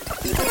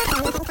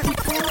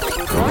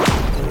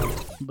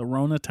The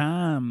Rona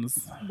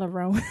times. The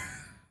Rona.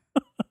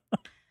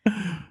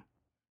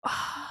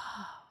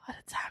 Oh, what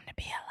a time to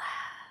be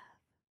alive.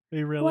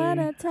 They really. What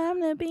a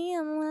time to be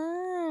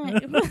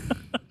alive.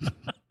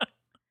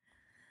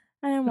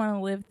 I didn't want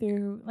to live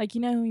through, like,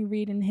 you know, when you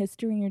read in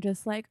history and you're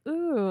just like,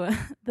 ooh,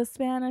 the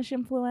Spanish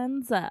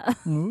influenza.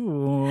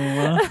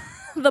 Ooh.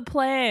 The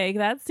plague.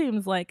 That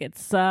seems like it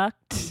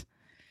sucked.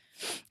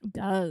 It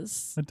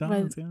does. It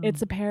does, But yeah.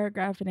 It's a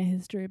paragraph in a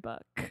history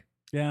book.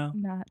 Yeah.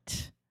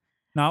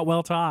 Not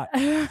well taught.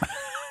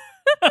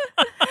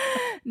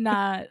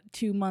 not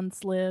 2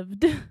 months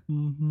lived.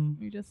 Mm-hmm.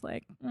 You're just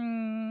like,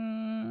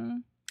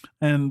 And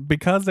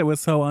because it was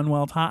so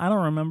unwell taught, I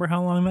don't remember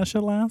how long that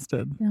shit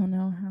lasted. I don't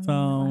know how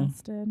long it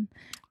lasted.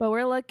 But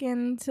we're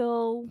looking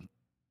till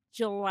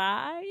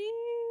July.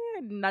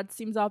 And that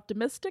seems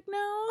optimistic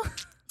now.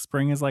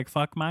 Spring is like,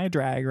 fuck my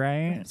drag,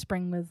 right?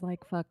 Spring was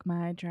like, fuck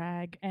my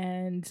drag.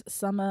 And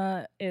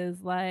summer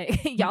is like,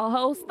 y'all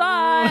host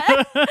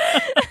thought.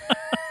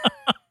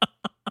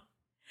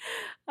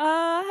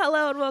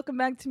 Hello and welcome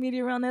back to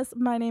Media Realness.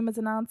 My name is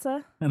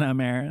Anansa. And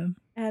I'm Aaron.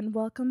 And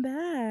welcome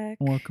back.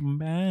 Welcome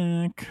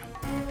back.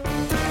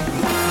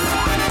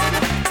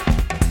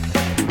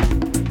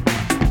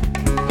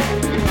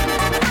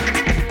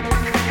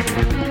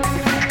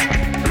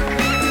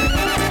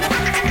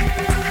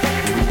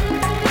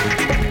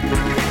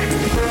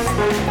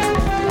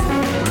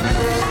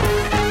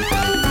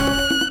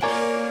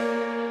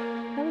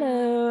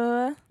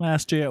 Hello.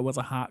 Last year it was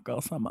a hot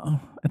girl summer.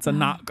 It's a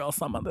not girl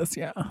summer this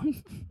year.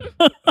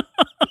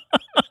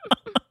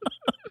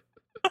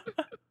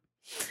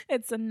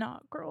 It's a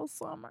not girl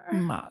summer.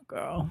 Not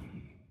girl.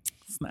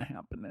 It's not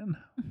happening.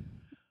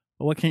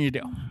 But what can you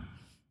do?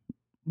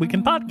 We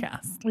can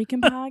podcast. We can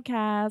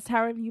podcast.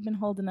 How have you been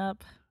holding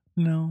up?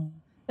 No.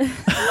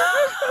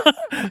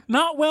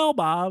 Not well,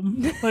 Bob.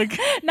 Like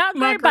Not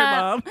great,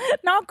 Bob.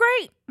 Not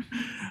great.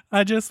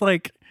 I just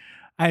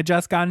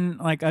gotten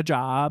like a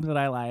job that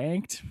I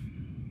liked.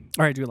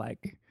 Or I do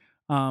like.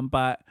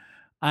 But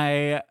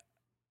I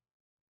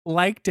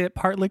liked it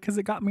partly because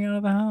it got me out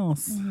of the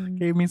house.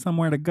 Gave me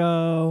somewhere to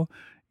go,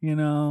 you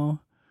know.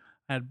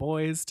 I had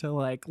boys to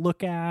like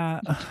look at,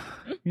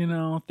 you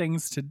know,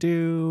 things to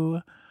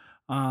do.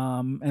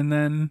 And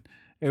then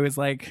it was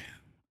like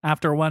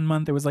after 1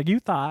 month, it was like, you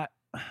thought,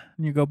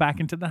 and you go back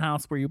into the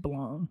house where you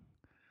belong.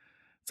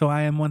 So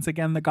I am once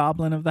again the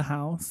goblin of the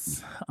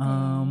house.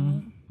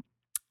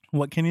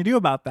 What can you do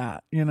about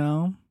that, you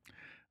know?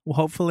 Well,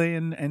 hopefully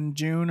in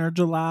June or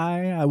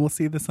July, I will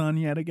see the sun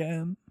yet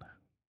again.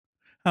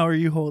 How are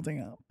you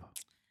holding up?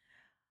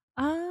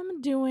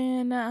 I'm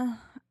doing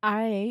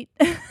I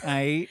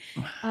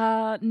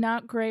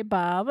not great,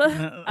 Bob.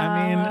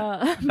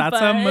 I mean, that's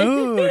a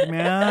mood,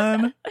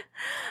 man.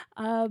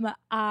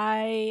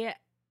 I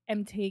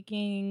am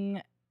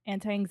taking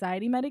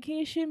anti-anxiety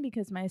medication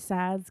because my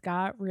SADS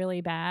got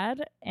really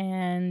bad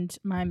and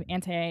my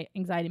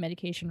anti-anxiety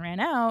medication ran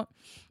out,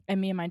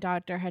 and me and my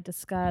doctor had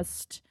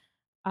discussed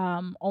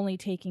only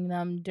taking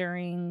them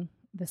during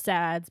the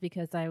SADS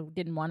because I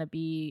didn't want to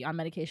be on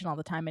medication all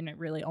the time, and it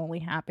really only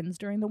happens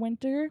during the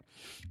winter.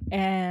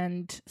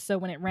 And so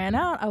when it ran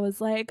out, I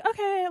was like,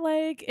 okay,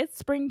 like it's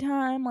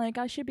springtime, like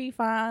I should be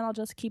fine. I'll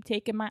just keep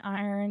taking my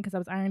iron because I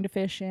was iron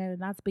deficient,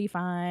 and that's be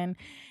fine.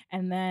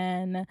 And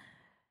then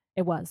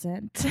it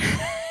wasn't.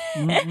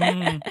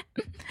 And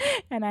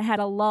I had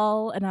a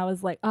lull, and I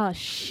was like, oh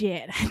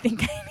shit, I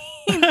think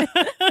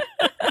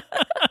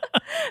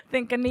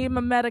I need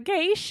my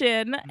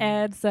medication.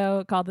 And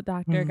so called the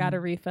doctor, got a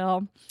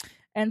refill,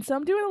 and so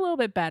I'm doing a little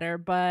bit better.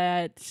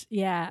 But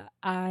yeah,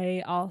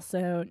 I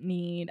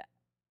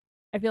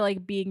feel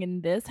like being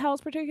in this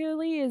house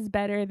particularly is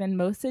better than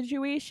most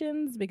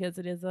situations because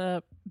it is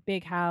a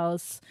big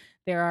house.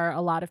 There are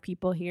a lot of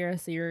people here,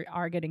 so you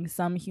are getting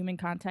some human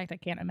contact. I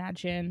can't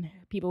imagine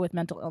people with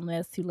mental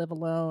illness who live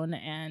alone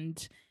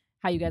and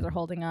how you guys are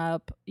holding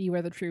up. You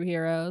are the true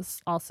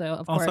heroes.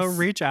 Also,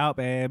 Reach out,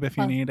 babe, if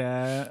you need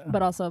it.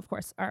 But also, of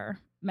course, our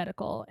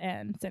medical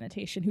and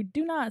sanitation who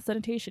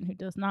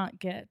does not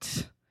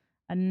get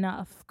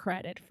enough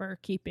credit for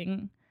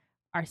keeping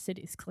our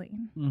cities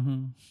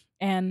clean.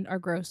 And our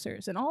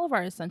grocers and all of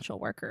our essential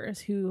workers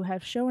who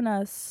have shown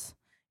us,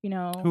 you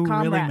know, who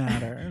really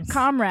matters.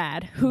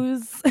 Comrade,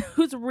 who's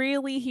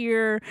really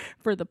here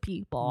for the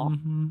people.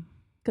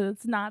 Because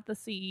it's not the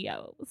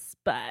CEOs,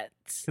 but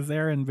because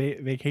they're in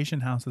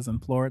vacation houses in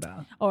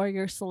Florida, or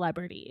your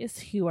celebrities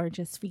who are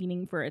just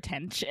feeding for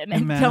attention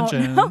and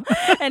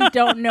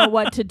don't know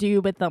what to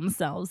do with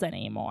themselves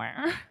anymore.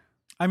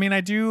 I mean, I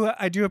do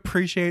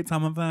appreciate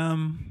some of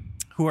them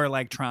who are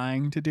like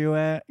trying to do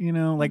it, you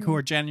know, like who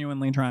are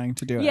genuinely trying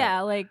to do it.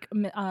 Yeah, like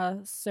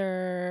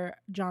Sir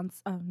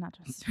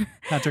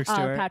Patrick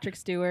Stewart. Patrick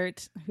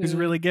Stewart, who's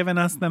really giving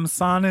us them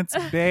sonnets,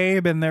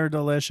 babe, and they're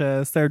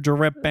delicious. They're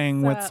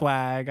dripping with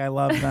swag. I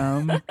love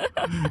them.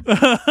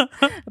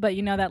 But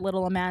you know that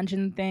little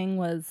Imagine thing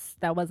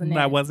that wasn't it.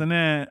 That wasn't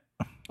it.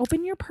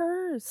 Open your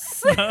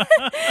purse.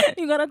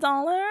 You got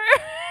 $1?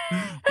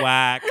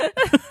 Whack.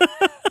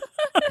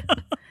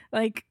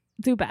 Like,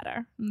 do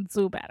better.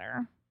 Do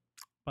better.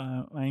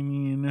 But I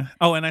mean,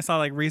 oh, and I saw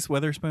like Reese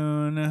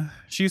Witherspoon.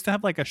 She used to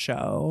have like a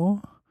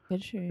show,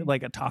 Did she?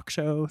 like a talk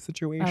show Oh, I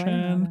situation.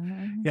 didn't know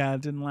that. Yeah,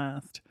 it didn't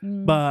last.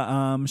 Mm.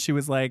 But she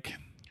was like,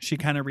 she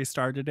kind of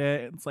restarted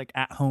it. It's like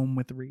At Home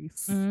with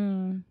Reese.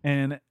 Mm.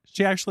 And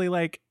she actually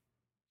like,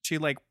 she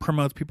like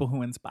promotes people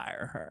who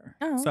inspire her.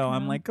 Oh, So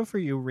I'm okay. like, good for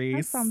you, That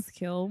Reese. sounds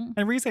cute.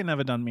 And Reese ain't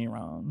never done me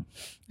wrong.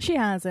 She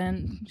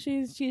hasn't.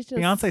 She's just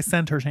Beyonce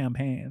sent her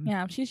champagne.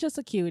 Yeah, she's just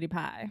a cutie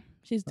pie.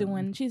 She's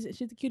doing she's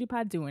a cutie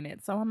pie doing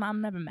it. So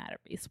I'm never mad at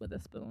Reese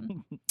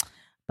Witherspoon.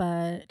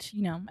 But,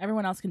 you know,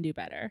 everyone else can do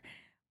better.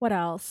 What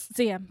else?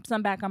 So yeah, so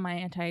I'm back on my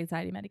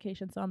anti-anxiety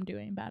medication, so I'm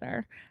doing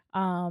better.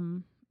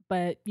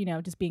 But, you know,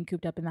 just being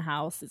cooped up in the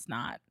house is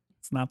not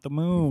It's not the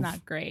move.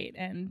 not great.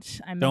 And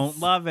I Don't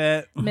love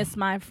it. miss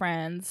my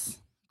friends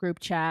group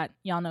chat.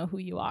 Y'all know who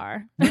you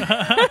are.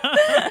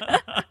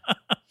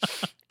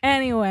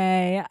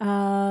 Anyway,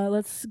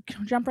 let's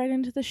jump right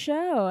into the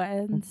show.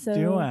 And so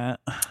Do it.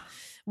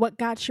 what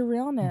got your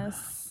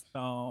realness?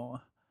 So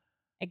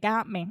It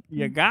got me.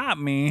 you got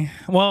me.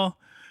 Well,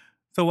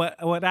 so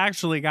what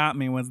actually got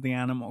me was the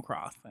Animal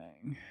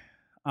Crossing.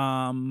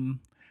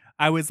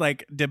 I was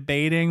like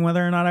debating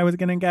whether or not I was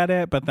gonna get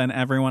it, but then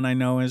everyone I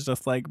know is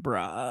just like,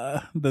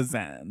 bruh, the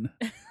Zen.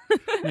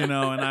 You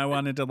know, and I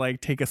wanted to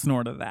like take a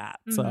snort of that.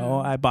 So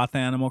Mhm. I bought the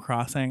Animal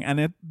Crossing,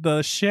 and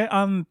the shit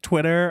on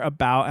Twitter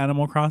about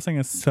Animal Crossing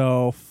is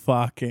so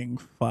fucking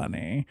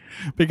funny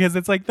because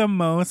it's like the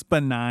most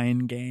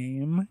benign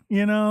game,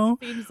 you know?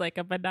 Seems like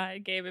a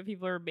benign game if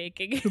people are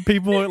making.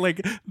 People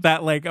like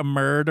that, like a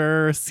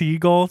murder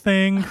seagull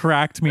thing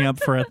cracked me up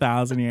for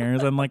 1,000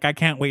 years. And like, I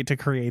can't wait to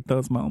create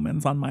those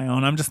moments on my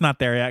own. I'm just not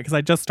there yet because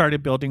I just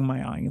started building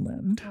my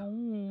island.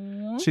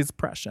 Oh, She's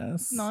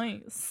precious.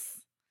 nice.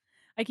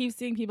 I keep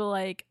seeing people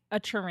like a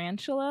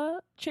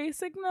tarantula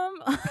chasing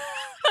them.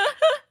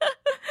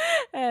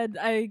 And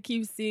I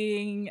keep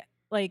seeing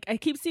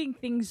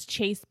things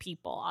chase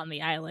people on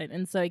the island.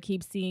 And so I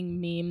keep seeing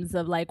memes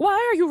of like, why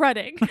are you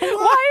running?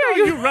 Why are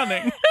you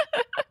running?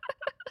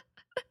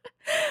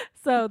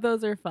 So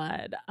those are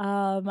fun.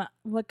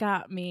 What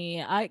got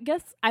me? I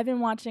guess I've been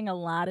watching a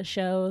lot of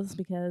shows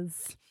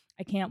because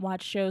I can't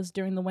watch shows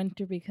during the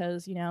winter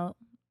because, you know,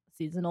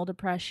 seasonal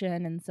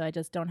depression. And so I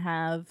just don't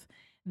have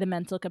the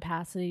mental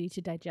capacity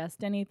to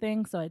digest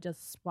anything. So I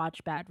just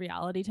watch bad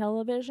reality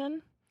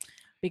television.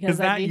 Because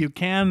that you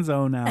can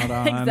zone out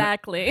on.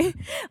 Exactly.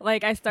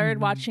 Like I started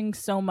Mhm. watching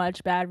so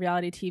much bad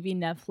reality TV.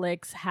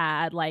 Netflix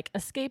had like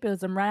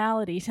escapism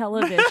reality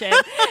television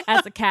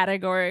as a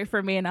category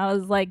for me, and I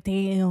was like,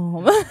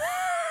 damn.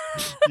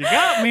 You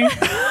got me.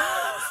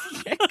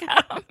 You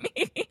got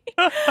me.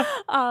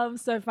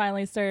 So I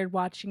finally started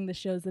watching the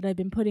shows that I've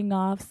been putting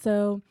off.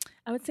 So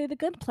I would say The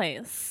Good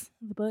Place.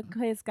 The Good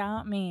Place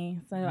got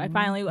me. So I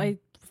finally,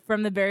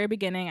 from the very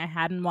beginning, I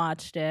hadn't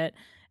watched it.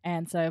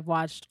 And so I've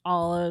watched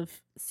all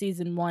of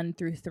season 1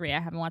 through 3. I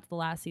haven't watched the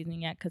last season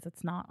yet because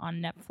it's not on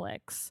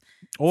Netflix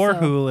Or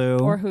So-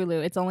 Hulu. or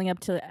Hulu. It's only up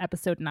to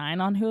episode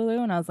 9 on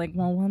Hulu. And I was like,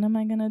 well, what am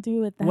I going to do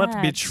with that?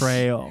 What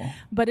betrayal.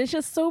 But it's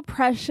just so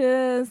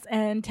precious.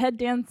 And Ted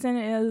Danson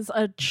is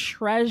a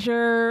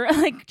treasure,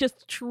 like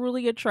just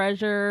truly a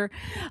treasure.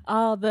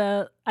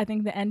 I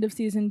think the end of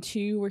season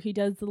 2 where he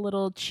does the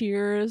little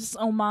Cheers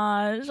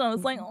homage. I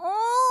was like,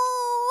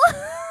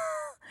 oh.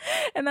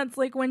 And that's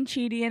like when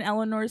Chidi and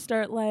Eleanor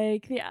start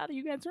like, yeah,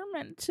 you guys are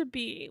meant to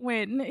be.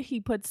 When he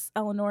puts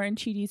Eleanor in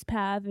Chidi's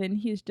path and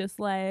he's just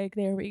like,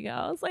 there we go.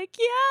 I was like,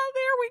 yeah,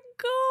 there we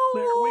go.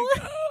 There we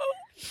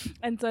go.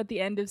 And so at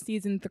the end of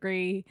season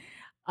 3,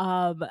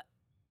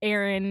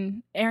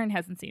 Aaron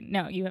hasn't seen.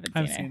 No, you haven't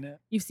seen I've it. seen it.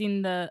 You've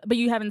seen but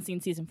you haven't seen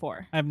season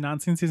 4. I have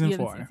not seen season You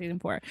haven't 4. seen season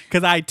 4.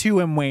 Because I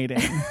too am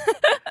waiting.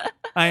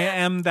 I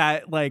am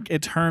that like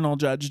eternal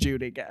Judge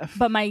Judy gift.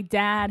 But my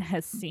dad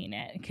has seen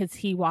it because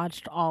he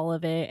watched all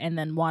of it and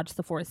then watched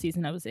the 4th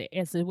season as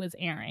it was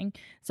airing.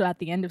 So at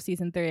the end of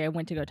season 3, I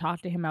went to go talk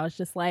to him. I was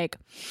just like,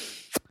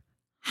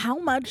 how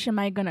much am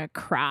I going to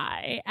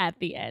cry at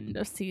the end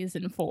of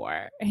season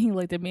 4? And he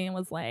looked at me and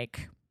was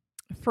like,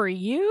 for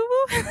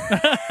you?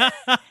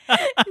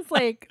 He's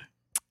like,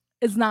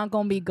 it's not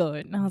going to be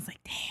good. And I was like,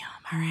 damn,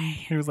 all right.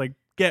 He was like,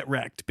 get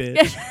wrecked,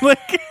 bitch.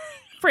 Like,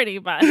 Pretty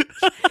much.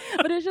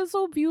 But it's just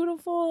so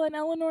beautiful. And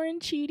Eleanor and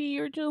Chidi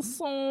are just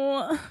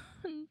so,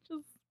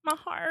 just my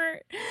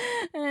heart.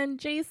 And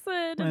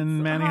Jason.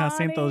 and Manny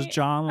Jacinto's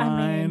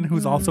jawline, mean,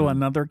 who's also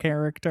another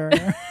character.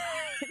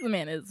 The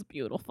man is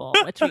beautiful,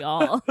 which we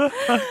all.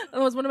 It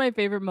was one of my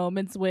favorite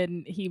moments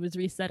when he was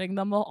resetting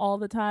them all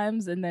the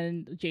times, and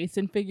then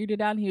Jason figured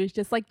it out. And he was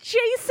just like, "Jason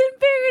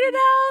figured it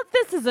out.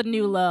 This is a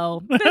new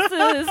low. This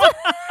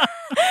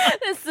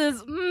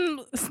is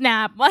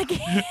snap. Like,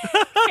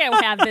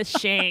 can't have this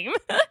shame."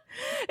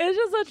 It's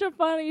just such a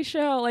funny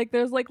show. Like,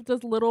 there's like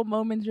just little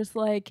moments, just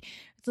like.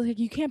 It's like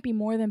you can't be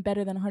more than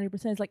better than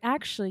 100%. It's like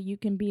actually you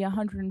can be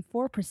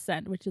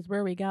 104%, which is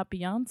where we got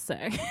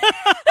Beyonce.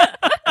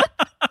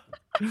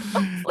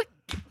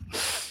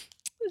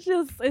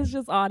 It's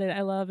just odd, and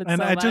I love it And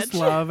so I much. just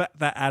love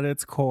that at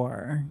its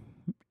core,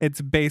 its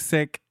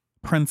basic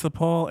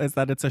principle is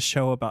that it's a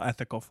show about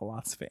ethical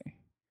philosophy.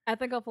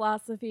 Ethical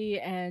philosophy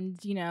and,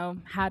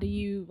 how do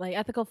you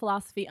ethical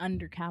philosophy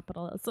under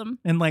capitalism?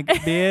 And like,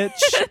 bitch,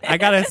 I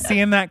got a C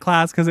in that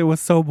class because it was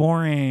so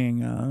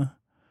boring.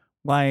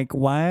 Like,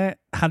 what?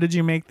 How did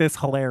you make this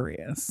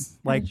hilarious?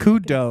 Like,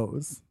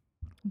 kudos.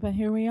 But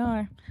here we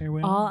are.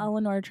 All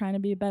Eleanor trying to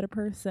be a better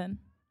person.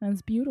 And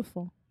it's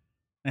beautiful.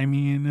 I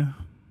mean,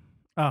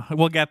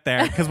 we'll get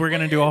there because we're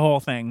going to do a whole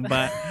thing.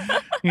 But,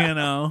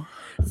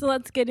 So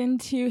let's get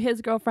into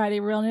His Girl Friday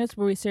Real News,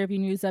 where we serve you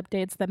news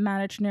updates that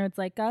matter to nerds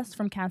like us,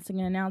 from casting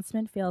an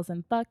announcement, fails,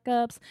 and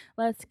fuck-ups.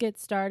 Let's get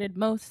started.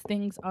 Most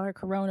things are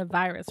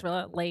coronavirus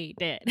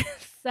related.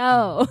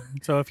 So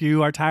if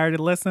you are tired of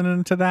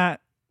listening to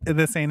that,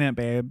 this ain't it,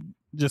 babe.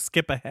 Just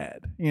skip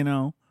ahead,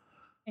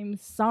 I'm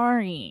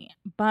sorry,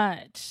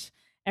 but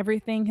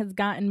everything has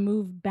gotten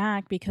moved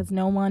back because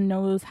no one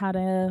knows how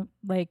to,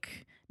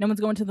 no one's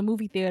going to the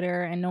movie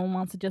theater and no one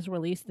wants to just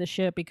release the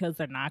shit because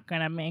they're not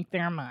going to make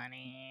their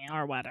money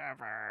or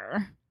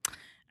whatever.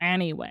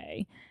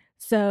 Anyway,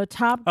 so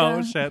Top Gun.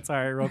 Oh, shit.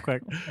 Sorry, real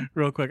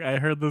quick. I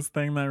heard this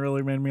thing that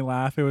really made me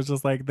laugh. It was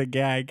just like, the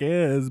gag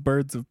is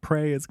Birds of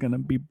Prey is going to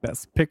be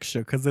Best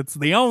Picture because it's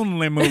the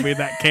only movie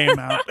that came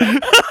out.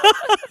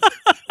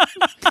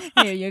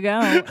 Here you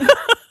go.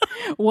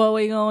 What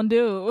we gonna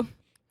do?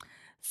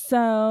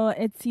 So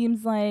it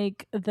seems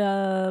like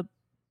the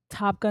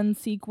Top Gun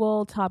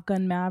sequel, Top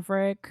Gun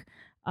Maverick,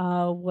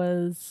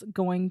 was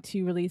going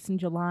to release in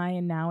July,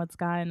 and now it's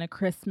gotten a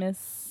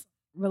Christmas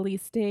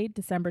release date,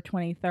 December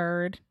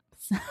 23rd.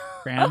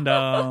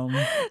 Random.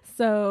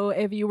 So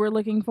if you were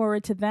looking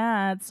forward to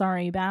that,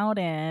 sorry about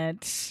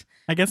it.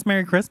 I guess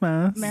Merry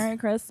Christmas. Merry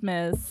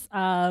Christmas.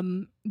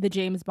 The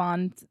James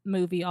Bond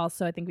movie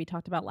also, I think we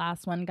talked about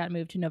last one, got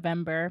moved to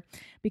November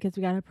because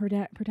we got to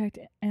protect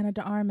Anna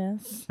de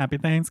Armas. Happy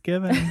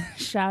Thanksgiving.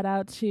 Shout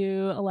out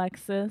to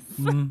Alexis.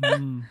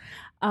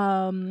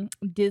 Mm-hmm.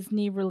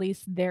 Disney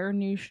released their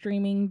new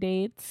streaming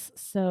dates.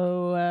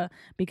 So,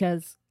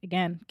 because,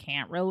 again,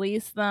 can't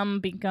release them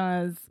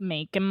because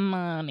making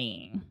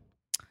money.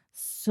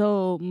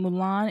 So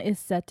Mulan is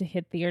set to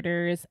hit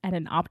theaters at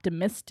an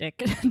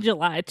optimistic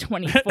July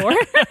 24th.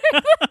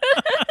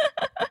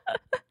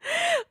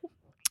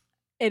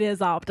 It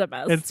is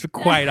optimistic. It's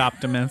quite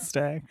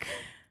optimistic.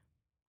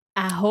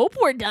 I hope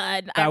we're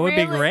done. That would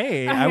be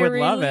great. I would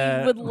love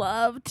it. Would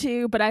love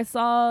to, but I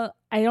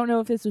don't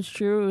know if this was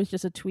true. It was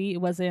just a tweet. It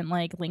wasn't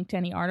linked to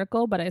any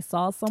article, but I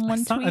saw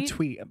someone tweet. a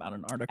tweet about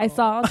an article. I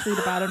saw a tweet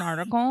about an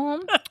article.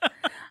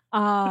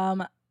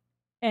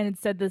 And it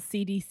said the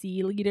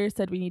CDC leader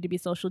said we need to be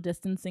social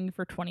distancing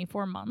for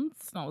 24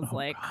 months. And I was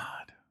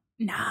God.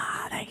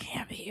 Nah, that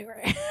can't be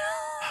right.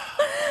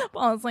 But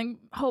I was like,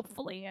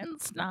 hopefully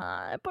it's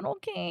not, but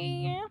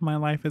okay. My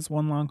life is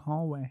one long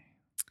hallway.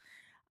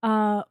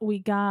 We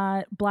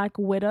got Black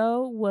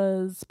Widow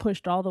was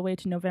pushed all the way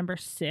to November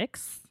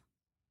 6th,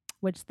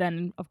 which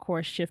then, of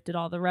course, shifted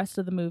all the rest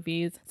of the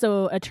movies.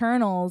 So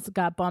Eternals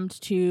got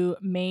bumped to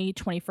May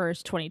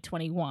 21st,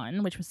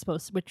 2021, which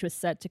was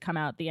set to come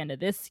out at the end of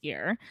this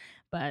year.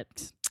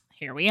 But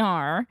here we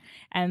are.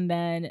 And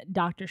then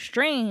Doctor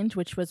Strange,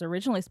 which was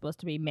originally supposed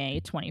to be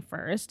May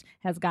 21st,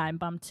 has gotten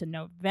bumped to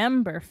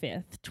November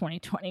 5th,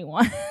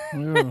 2021,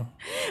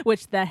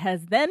 which that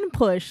has then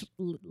pushed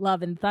Thor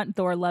Love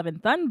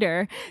and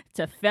Thunder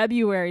to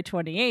February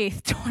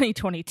 28th,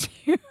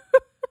 2022.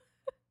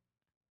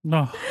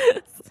 No.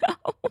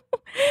 So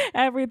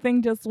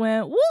everything just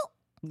went whoop.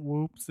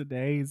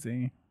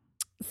 Whoops-a-daisy.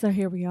 So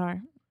here we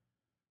are.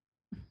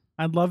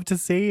 I'd love to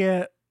see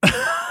it.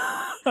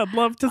 I'd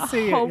love to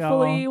see it.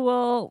 Hopefully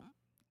we'll.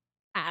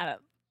 I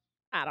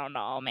don't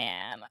know,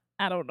 man.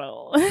 I don't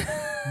know.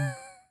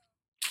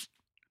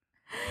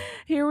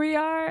 Here we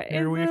are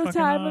in the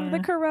time of the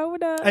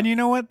corona. And you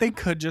know what? They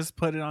could just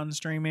put it on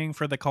streaming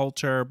for the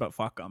culture, but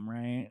fuck them,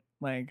 right?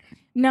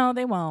 No,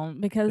 they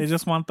won't, because they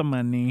just want the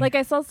money.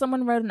 I saw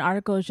someone wrote an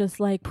article, it's just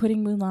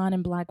putting Mulan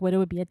and Black Widow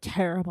would be a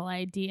terrible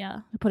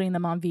idea, putting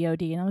them on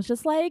VOD. And I was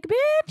just like,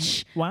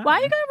 bitch, why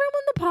are you gonna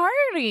ruin the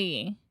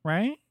party?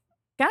 Right?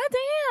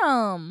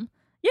 Goddamn.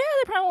 Yeah,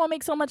 they probably won't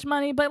make so much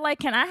money, but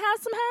can I have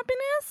some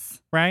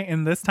happiness? Right?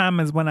 And this time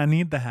is when I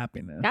need the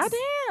happiness.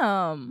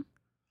 Goddamn.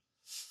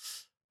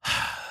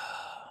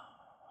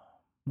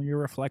 Your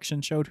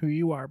reflection showed who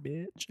you are,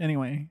 bitch.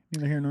 Anyway,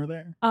 neither here nor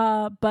there.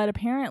 But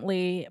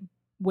apparently,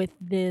 with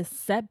this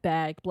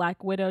setback,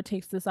 Black Widow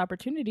takes this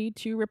opportunity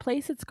to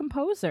replace its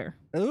composer.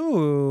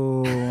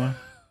 Ooh.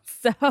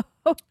 So,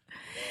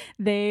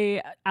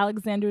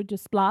 Alexander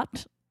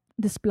Desplat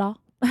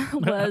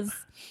was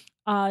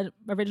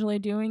originally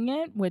doing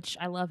it, which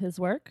I love his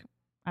work.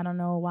 I don't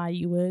know why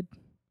you would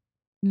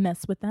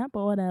mess with that,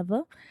 but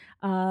whatever.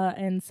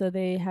 And so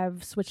they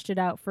have switched it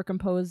out for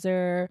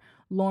composer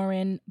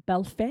Lauren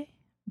Belfay,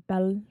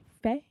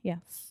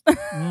 yes.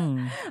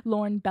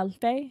 Lauren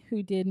Belfay,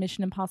 who did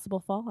Mission Impossible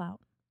Fallout.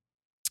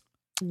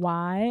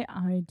 Why?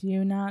 I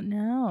do not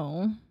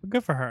know.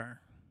 Good for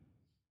her.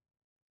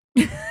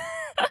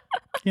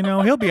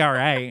 He'll be all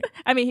right.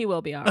 I mean, he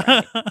will be all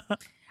right.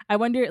 I'm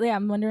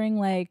wondering,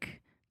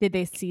 like, did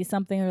they see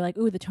something or like,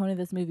 ooh, the tone of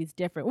this movie's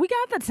different? We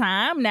got the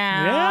time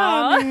now.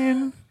 Yeah, I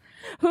mean,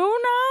 Who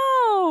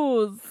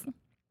knows?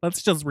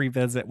 let's just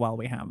revisit while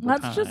we have the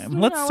Let's time. just,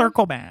 Let's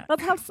circle back.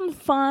 Let's have some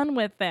fun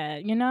with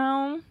it, you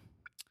know?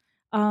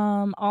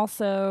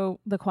 Also,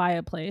 The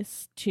Quiet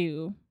Place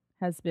 2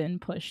 has been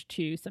pushed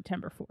to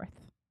September 4th.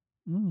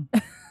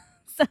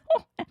 So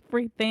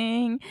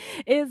everything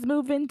is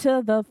moving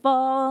to the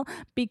fall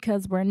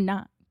because we're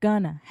not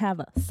gonna have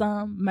a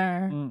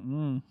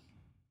summer.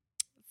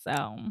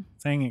 So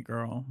Sing it,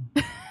 girl.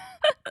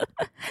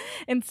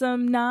 in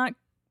some not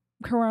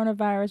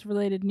coronavirus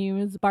related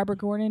news, Barbara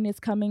Gordon is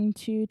coming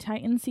to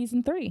Titans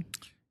season 3.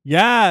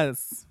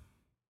 Yes.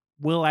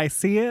 Will I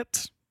see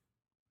it?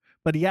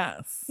 But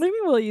yes. Maybe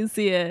will you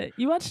see it?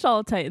 You watched all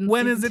of Titans.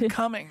 When is season it 2.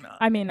 coming? Now?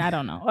 I mean, I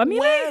don't know. I mean,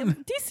 when?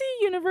 DC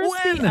Universe.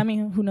 When? I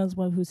mean, who knows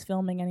who's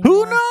filming anymore?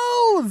 Who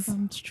knows?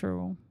 It's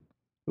true.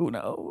 Who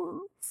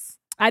knows?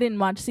 I didn't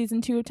watch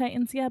season 2 of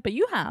Titans yet, but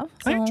you have.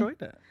 So. I enjoyed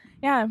it.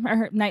 Yeah, I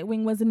heard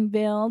Nightwing was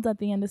unveiled at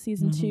the end of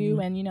season 2,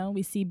 and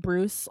we see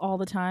Bruce all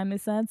the time. They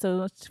said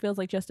so. It feels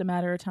like just a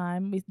matter of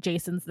time.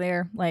 Jason's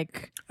there,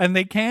 like, and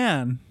they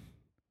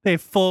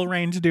have full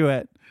reign to do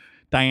it.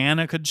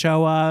 Diana could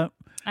show up.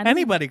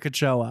 Anybody could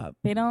show up.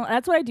 They don't.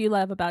 That's what I do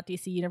love about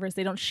DC Universe.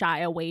 They don't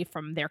shy away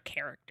from their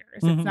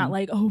characters. It's not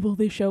like, oh, well,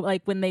 they show,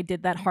 like when they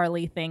did that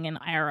Harley thing in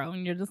Arrow,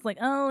 and you're just like,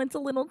 oh, it's a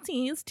little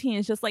tease.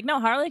 It's just like, no,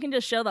 Harley can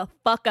just show the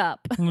fuck up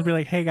And be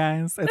like, hey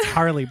guys, it's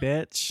Harley,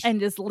 bitch, and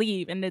just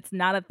leave, and it's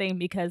not a thing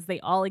because they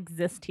all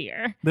exist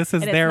here. This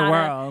is their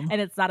world, and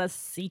it's not a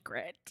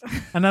secret.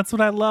 And that's what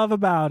I love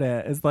about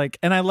it. Is like,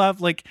 and I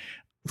love like.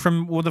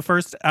 From the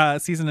first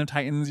season of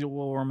Titans, you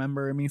will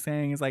remember me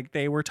saying is like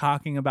they were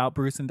talking about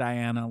Bruce and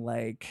Diana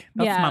like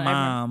that's my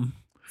mom.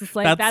 It's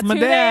like that's my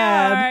who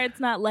dad. They are. It's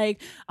not like,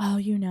 oh,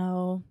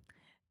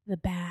 the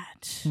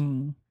bat,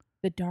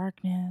 the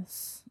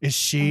darkness. Is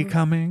she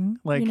coming?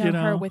 Like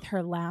her with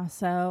her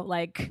lasso.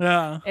 Like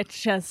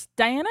it's just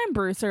Diana and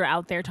Bruce are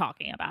out there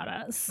talking about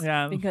us.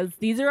 Yeah, because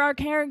these are our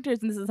characters,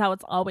 and this is how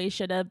it's always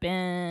should have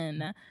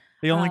been.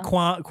 The only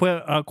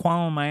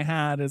qualm I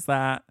had is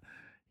that.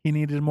 He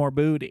needed more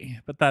booty,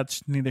 but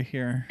that's neither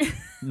here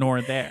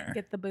nor there.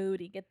 Get the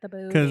booty.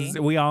 Because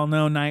we all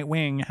know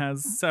Nightwing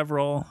has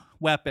several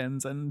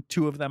weapons, and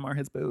 2 of them are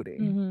his booty.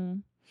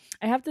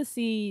 I have to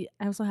see.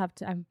 I also have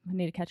to. I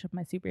need to catch up on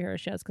my superhero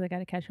shows because I got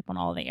to catch up on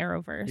all the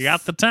Arrowverse. You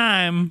got the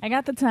time. I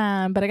got the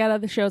time, but I got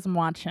other shows I'm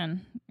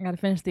watching. I got to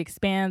finish The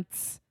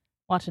Expanse,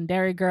 watching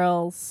Dairy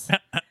Girls.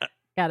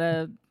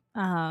 Gotta.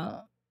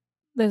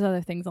 There's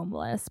other things on the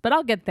list, but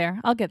I'll get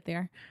there.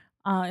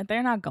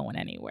 They're not going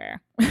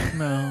anywhere.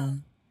 No.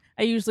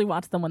 I usually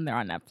watch them when they're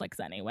on Netflix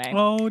anyway.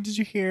 Oh, did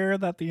you hear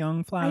that the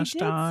young Flash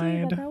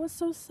died? That was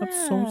so sad.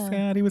 That's so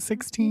sad. He was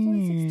 16. He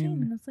was only 16.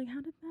 And it's like,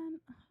 how did that?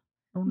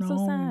 Oh no. So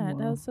sad.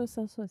 That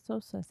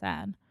was so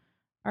sad.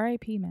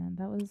 R.I.P. Man.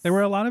 That was. There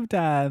were a lot of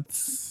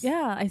deaths.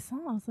 Yeah, I saw.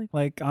 I was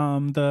like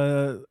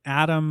the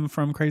Adam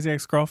from Crazy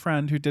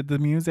Ex-Girlfriend who did the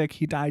music.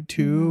 He died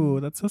too.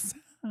 That's so sad.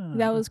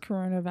 That was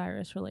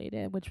coronavirus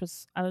related, which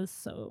was I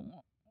was like,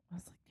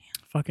 damn.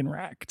 Fucking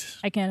wrecked.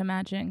 I can't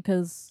imagine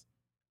because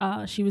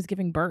she was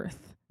giving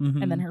birth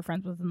and then her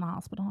friend was in the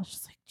hospital. I was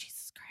just like,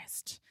 Jesus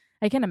Christ.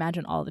 I can't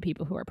imagine all the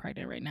people who are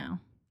pregnant right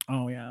now.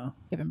 Oh, yeah.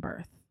 Giving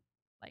birth.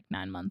 Like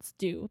 9 months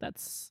due.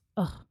 That's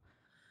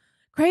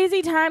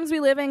crazy times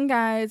we live in,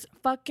 guys.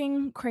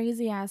 Fucking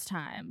crazy ass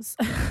times.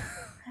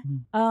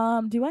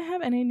 Do I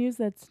have any news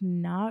that's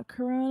not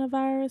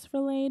coronavirus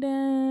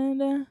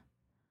related?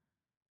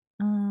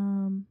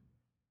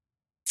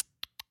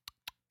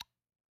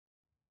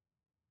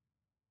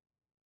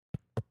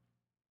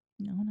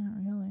 No,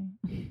 not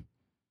really.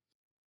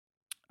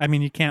 I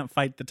mean, you can't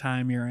fight the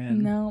time you're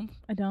in. No,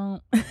 I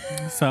don't.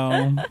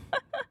 So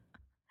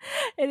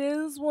it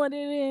is what it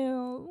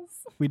is.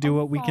 We do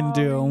what we can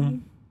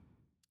do.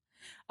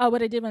 Oh,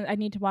 what I did I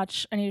need to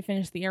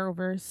finish the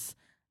Arrowverse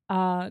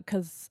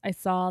because I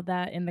saw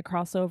that in the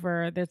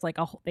crossover there's like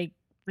they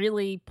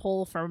really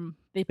pull from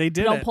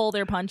pull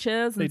their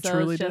punches, and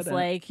so it's just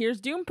like, here's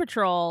Doom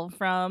Patrol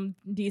from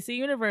DC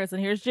Universe, and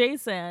here's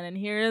Jason, and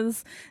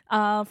here's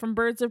from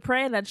Birds of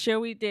Prey, that show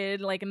we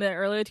did like in the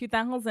early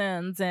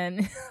 2000s,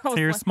 and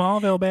here's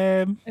Smallville,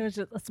 babe. It was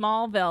just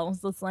Smallville. It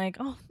was just like,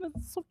 oh,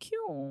 that's so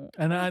cute,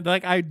 and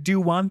I do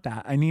want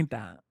that. I need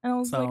that, and I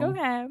was like,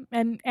 okay.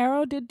 And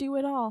Arrow did do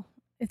it all.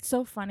 It's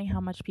so funny how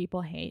much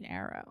people hate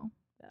Arrow.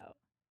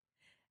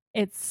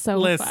 It's so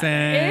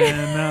funny.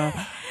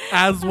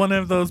 As one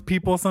of those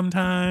people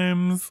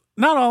sometimes,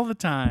 not all the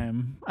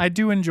time, I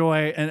do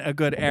enjoy a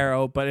good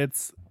Arrow, but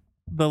it's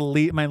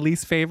my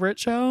least favorite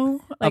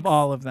show of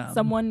all of them.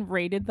 Someone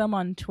rated them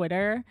on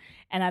Twitter,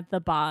 and at the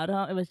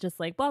bottom, it was just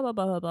like, blah, blah,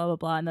 blah, blah, blah, blah,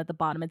 blah, and at the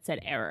bottom it said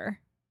error.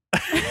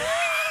 You're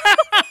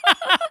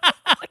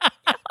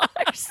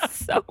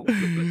so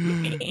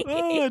mean.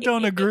 I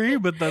don't agree,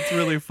 but that's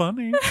really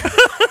funny.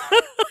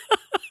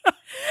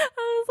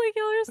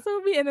 Y'all are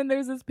so mean. And then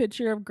there's this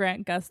picture of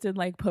Grant Gustin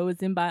like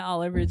posing by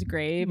Oliver's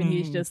grave, and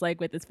he's just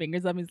like with his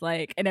fingers up. He's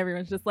like, and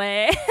everyone's just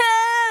like,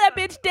 that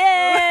that bitch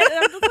dead.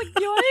 And I'm just like,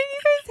 yo, why do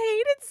you guys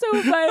hate it so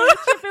much?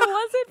 If it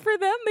wasn't for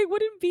them, they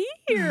wouldn't be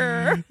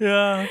here.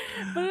 Yeah.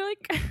 But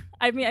like,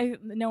 I mean,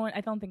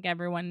 I don't think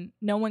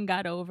no one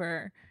got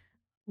over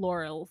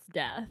Laurel's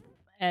death.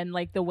 And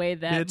like the way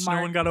that Bitch, no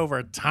one got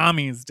over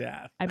Tommy's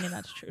death. I mean,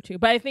 that's true too.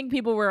 But I think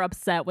people were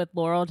upset with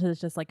Laurel because it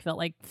just like felt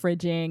like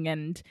fridging,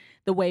 and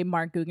the way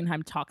Mark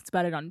Guggenheim talks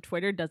about it on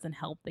Twitter doesn't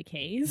help the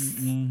case.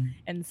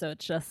 And so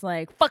it's just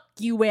like, fuck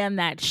you and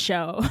that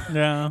show.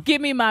 Yeah. Give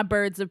me my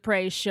Birds of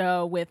Prey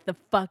show with the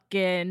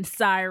fucking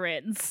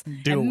sirens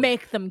and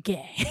make them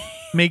gay.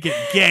 Make it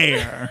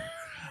gayer.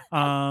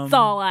 That's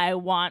all I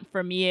want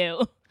from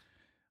you.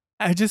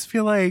 I just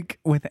feel like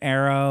with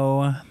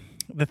Arrow,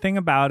 the thing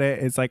about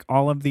it is like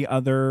all of the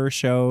other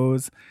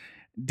shows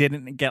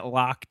didn't get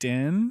locked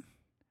in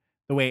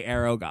the way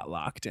Arrow got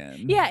locked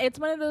in. Yeah, it's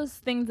one of those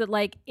things that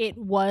like it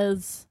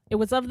was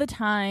of the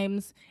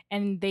times,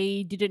 and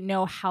they didn't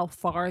know how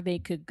far they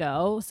could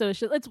go. So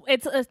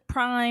it's a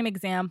prime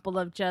example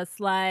of just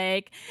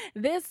like,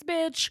 this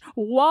bitch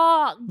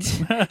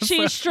walked.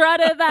 She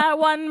strutted that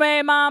one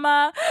way,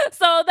 mama,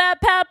 so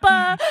that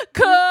Peppa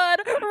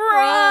could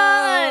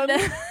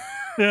run.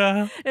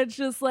 Yeah. It's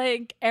just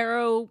like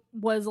Arrow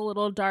was a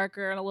little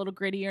darker and a little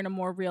grittier and a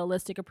more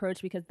realistic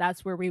approach because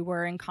that's where we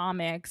were in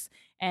comics,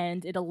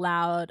 and it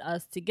allowed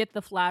us to get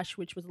the Flash,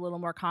 which was a little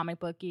more comic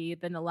booky,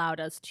 then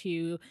allowed us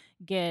to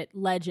get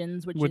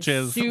Legends, which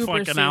is super,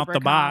 fucking super out the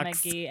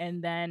box. comic-y,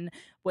 and then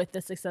with the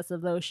success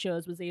of those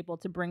shows was able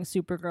to bring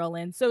Supergirl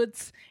in. So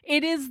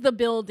it is the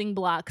building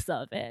blocks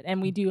of it,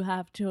 and we do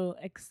have to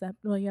accept.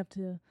 Well, you have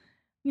to,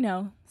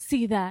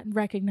 see that,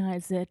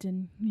 recognize it,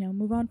 and,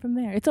 move on from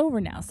there. It's over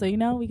now. So,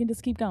 we can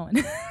just keep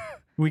going.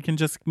 We can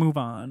just move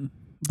on.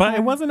 But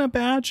it wasn't a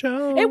bad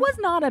show. It was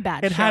not a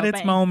bad show. It had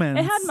its moments.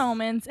 It had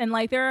moments. And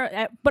like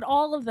but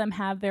all of them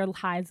have their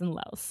highs and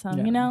lows.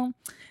 So,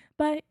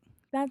 but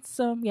that's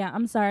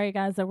I'm sorry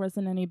guys, there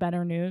wasn't any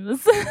better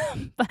news.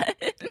 But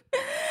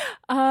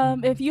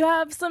if you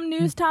have some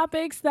news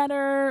topics that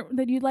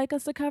you'd like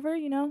us to cover,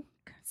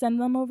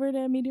 send them over to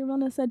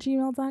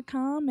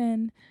mediarealness@gmail.com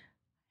and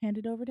hand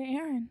it over to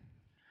Aaron.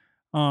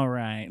 All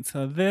right.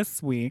 So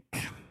this week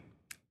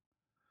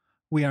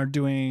we are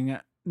doing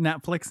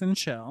Netflix and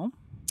Chill.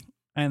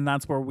 And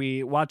that's where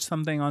we watch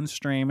something on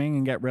streaming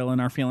and get real in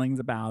our feelings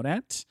about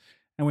it.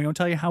 And we don't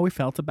tell you how we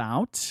felt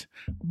about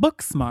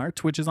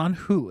Booksmart, which is on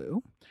Hulu.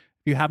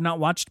 If you have not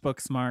watched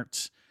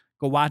Booksmart,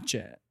 go watch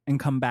it and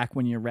come back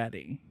when you're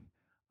ready.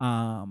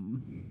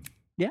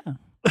 Yeah.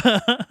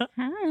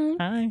 Hi.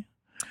 Hi.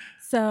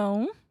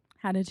 So,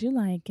 how did you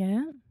like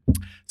it?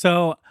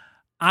 So,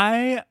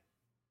 when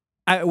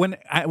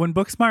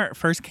Booksmart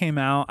first came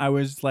out, I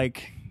was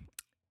like,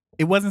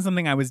 it wasn't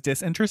something I was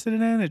disinterested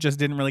in. It just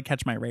didn't really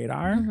catch my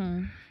radar.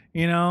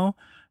 Mm-hmm.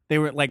 They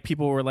were like,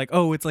 people were like,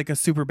 oh, it's like a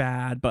super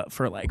bad, but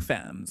for like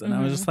femmes. And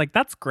I was just like,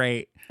 that's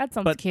great. That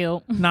sounds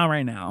cute. Not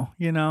right now,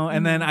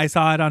 And then I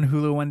saw it on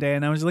Hulu one day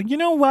and I was like, you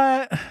know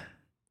what?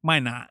 Why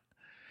not?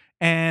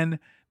 And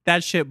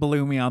that shit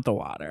blew me out the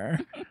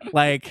water.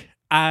 Like,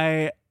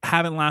 I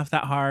haven't laughed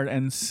that hard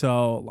in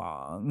so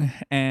long.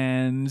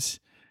 And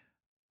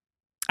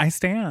I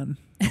stand.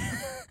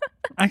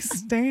 I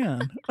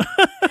stand.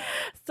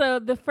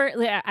 So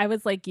I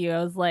was like you.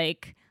 I was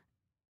like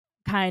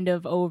kind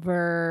of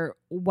over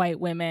white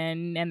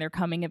women and their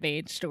coming of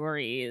age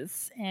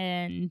stories,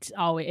 and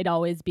it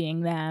always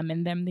being them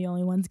and them the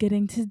only ones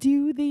getting to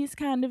do these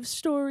kind of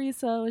stories.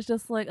 So I was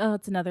just like, oh,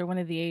 it's another one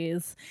of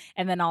these.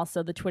 And then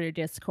also the Twitter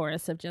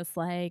discourse of just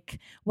like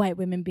white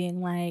women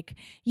being like,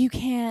 you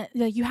can't,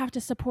 like, you have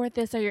to support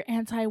this or you're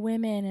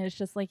anti-women. And it's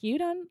just like,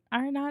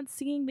 are not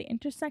seeing the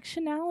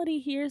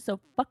intersectionality here,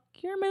 so fuck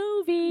your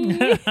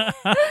movie.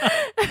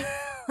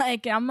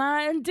 Like, I'm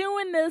not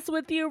doing this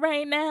with you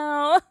right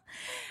now.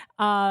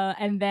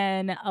 And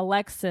then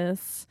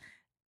Alexis,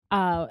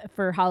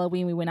 for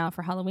Halloween, we went out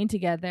for Halloween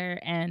together,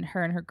 and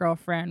her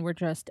girlfriend were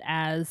dressed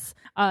as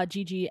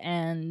Gigi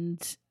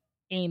and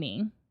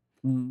Amy.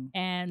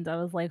 And I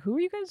was like, who are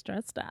you guys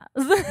dressed as?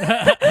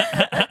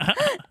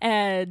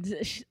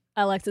 And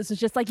Alexis was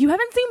just like, you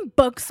haven't seen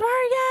Booksmart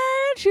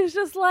yet? She was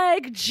just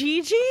like,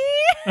 Gigi?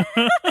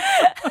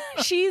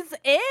 She's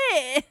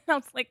it. I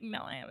was like,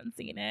 no, I haven't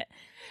seen it.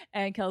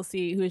 And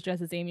Kelsey, who was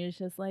dressed as Amy, was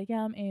just like,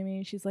 yeah, I'm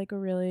Amy. She's like a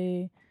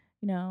really,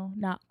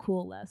 not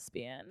cool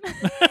lesbian.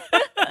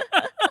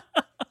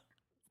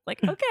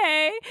 Like,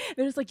 okay.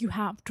 They're just like, you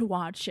have to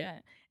watch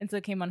it. And so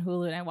it came on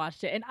Hulu and I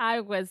watched it. And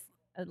I was,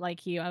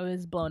 like you, I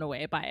was blown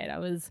away by it. I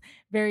was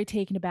very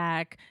taken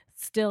aback,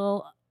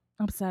 still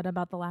upset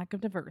about the lack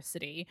of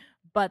diversity,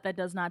 but that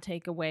does not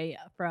take away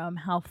from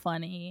how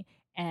funny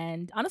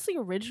and honestly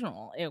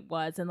original it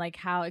was, and like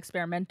how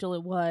experimental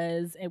it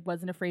was. It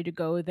wasn't afraid to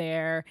go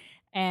there.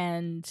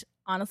 And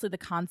honestly, the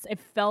concept, it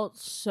felt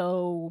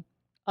so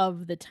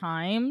of the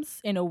times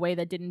in a way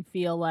that didn't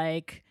feel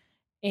like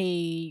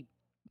a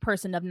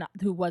person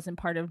who wasn't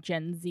part of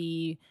Gen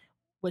Z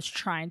was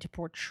trying to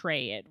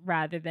portray it,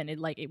 rather than it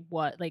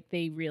was like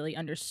they really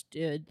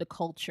understood the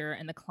culture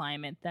and the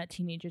climate that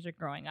teenagers are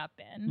growing up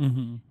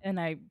in. And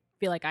I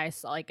feel like I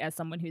saw, like, as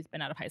someone who's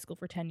been out of high school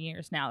for 10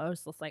 years now, I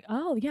was just like,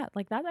 oh yeah,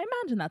 like that. I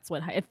imagine that's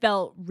what it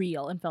felt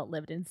real and felt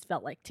lived and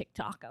felt like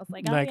TikTok. I was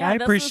like, oh Like, yeah, I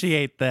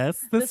appreciate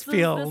this. This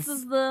feels this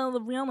is the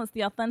realness,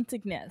 the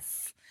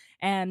authenticness,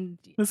 and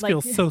this like,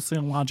 feels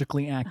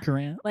sociologically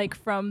accurate. like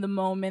from the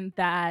moment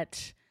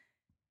that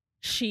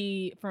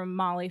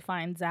Molly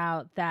finds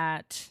out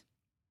that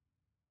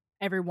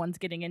everyone's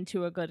getting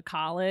into a good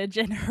college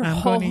and her I'm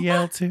whole going to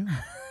yell too.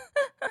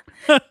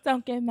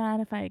 don't get mad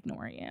if I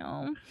ignore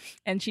you.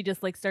 And she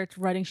just like starts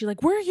running. She's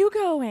like, where are you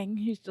going?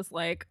 He's just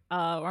like,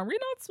 are we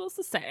not supposed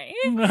to say?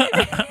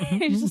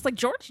 He's just like,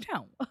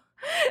 Georgetown.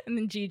 And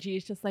then Gigi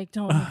is just like,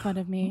 don't make fun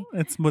of me.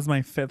 It was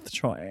my 5th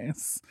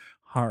choice.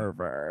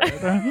 Harvard.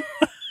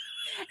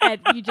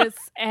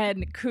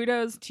 And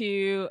kudos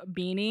to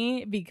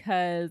Beanie,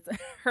 because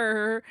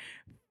her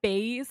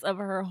face of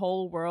her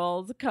whole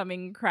world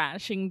coming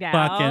crashing down.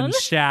 Fucking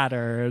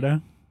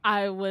shattered.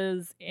 I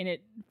was in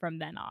it from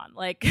then on.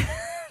 Like,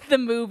 the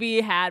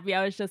movie had me.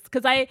 I was just,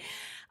 because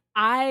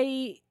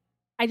I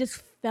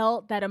just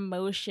felt that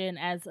emotion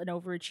as an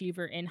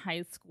overachiever in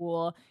high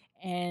school,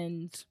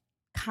 and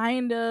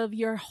kind of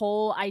your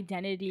whole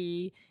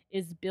identity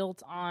is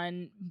built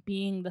on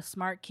being the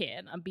smart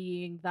kid,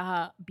 being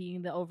the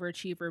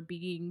overachiever,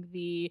 being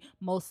the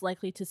most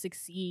likely to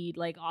succeed.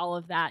 Like, all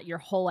of that, your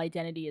whole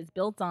identity is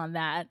built on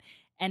that.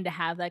 And to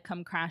have that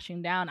come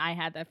crashing down, I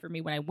had that for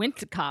me when I went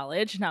to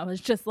college, and I was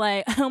just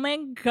like, oh my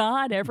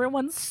God,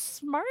 everyone's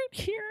smart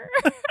here.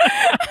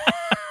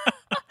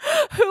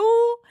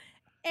 Who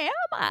am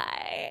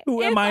I?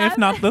 Who am I if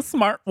not the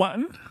smart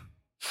one?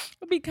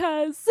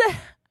 Because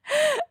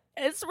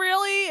it's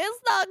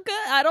not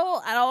good. I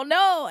don't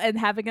know. And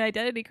having an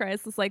identity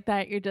crisis like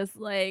that, you're just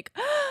like,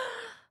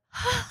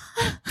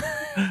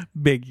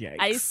 big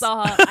yikes.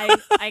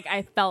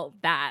 I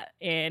felt that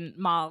in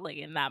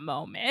Molly in that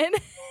moment.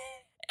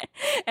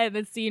 And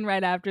the scene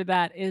right after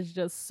that is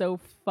just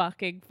so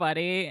fucking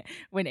funny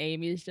when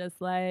Amy's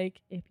just like,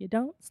 if you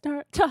don't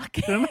start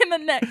talking in the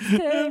next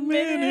 10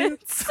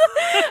 minutes,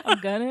 I'm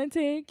gonna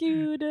take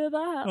you to the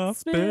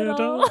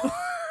hospital.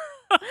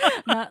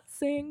 Not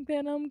saying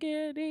that I'm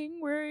getting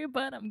worried,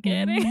 but I'm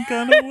getting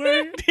kind of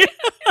worried. Because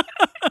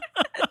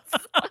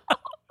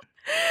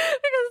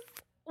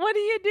what do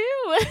you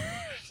do?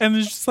 And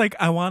it's just like,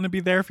 I want to be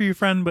there for you,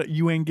 friend, but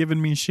you ain't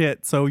giving me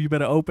shit. So you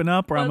better open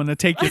up or I'm going to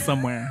take you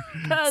somewhere.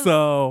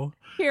 So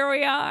here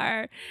we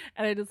are.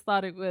 And I just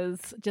thought it was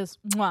just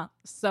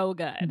so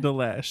good.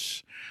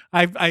 Delish.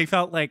 I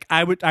felt like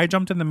I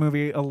jumped in the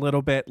movie a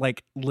little bit,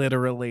 like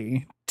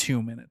literally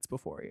 2 minutes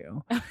before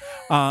you.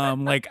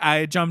 Like,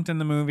 I jumped in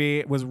the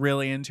movie, was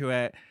really into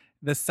it.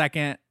 The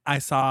second I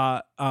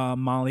saw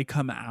Molly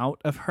come out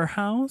of her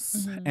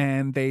house,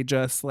 and they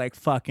just like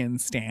fucking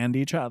stand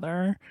each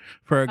other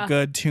for a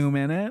good 2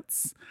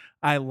 minutes.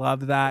 I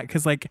love that,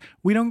 because like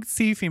we don't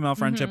see female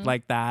friendship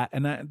like that,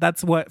 and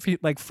that's what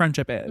like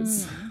friendship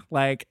is.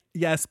 Like,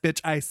 yes, bitch,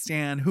 I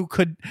stand.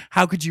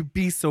 How could you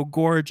be so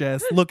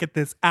gorgeous? Look at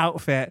this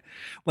outfit.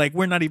 Like,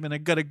 we're not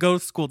even gonna go to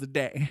school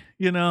today.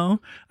 You know,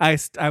 I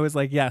was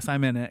like, yes,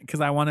 I'm in it, because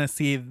I want to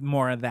see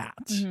more of that.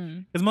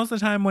 Because most of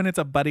the time when it's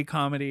a buddy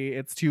comedy,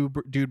 it's two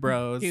dude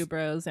bros.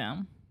 Yeah.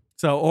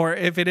 So, or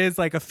if it is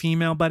like a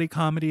female buddy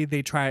comedy,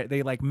 they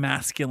like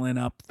masculine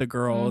up the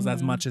girls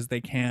as much as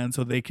they can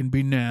so they can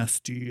be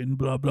nasty and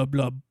blah, blah,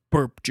 blah,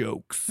 burp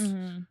jokes,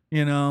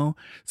 you know?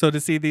 So to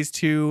see these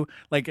two,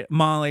 like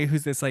Molly,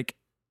 who's this like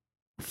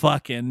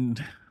fucking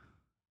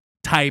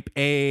type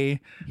A,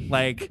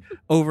 like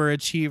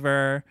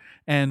overachiever,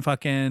 and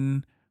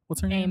fucking,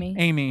 what's her name?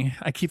 Amy.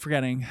 I keep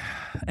forgetting.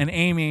 And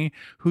Amy,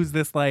 who's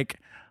this like,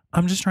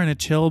 I'm just trying to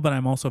chill, but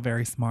I'm also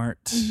very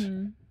smart.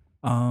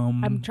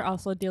 I'm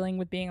also dealing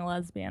with being a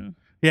lesbian.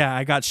 Yeah,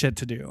 I got shit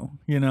to do,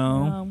 you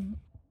know?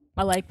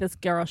 I like this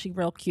girl. She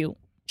real cute.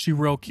 She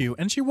real cute.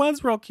 And she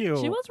was real cute.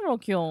 She was real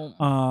cute.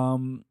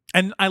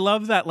 And I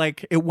love that,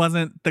 like, it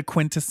wasn't the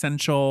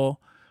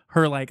quintessential,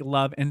 her, like,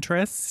 love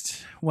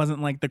interest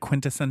wasn't, like, the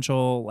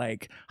quintessential,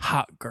 like,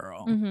 hot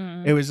girl.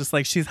 It was just,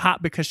 like, she's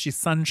hot because she's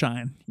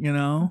sunshine, you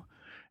know?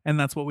 And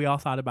that's what we all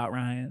thought about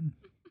Ryan.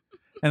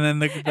 And then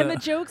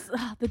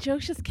the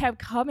jokes just kept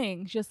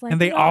coming, just like, and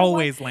they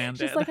always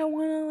landed. Just like, I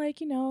want to, like,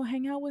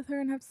 hang out with her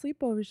and have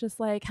sleepovers. Just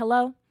like,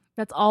 hello,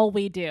 that's all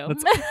we do.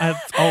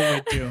 That's all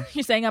we do.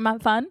 You're saying I'm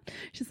not fun?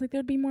 She's like,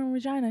 there'd be more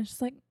vagina.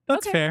 She's like,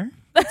 that's okay. fair.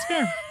 That's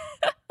fair.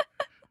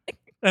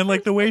 And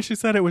like the way she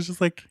said it was just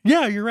like,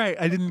 yeah, you're right.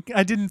 I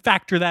didn't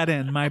factor that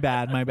in. My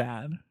bad.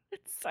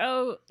 It's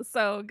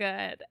so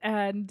good.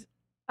 And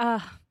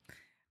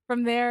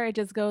from there, it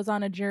just goes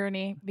on a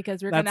journey,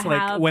 because we're that's gonna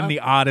like have when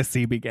the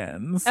Odyssey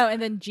begins. Oh, and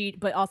then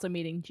but also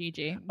meeting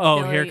Gigi.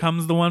 Oh, here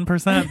comes the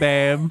 1%,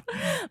 babe.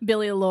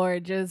 Billie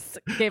Lourd just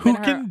giving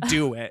Who can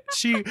do it?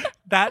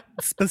 That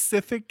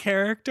specific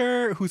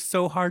character who's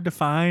so hard to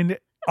find.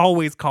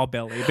 Always call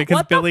Billie, because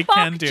what Billie the fuck,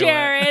 can do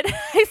Jared? it.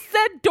 I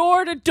said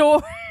door to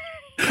door.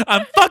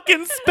 I'm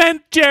fucking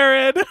spent,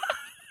 Jared. So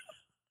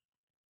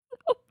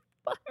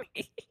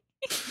funny.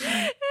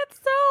 It's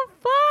so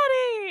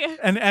funny.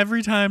 And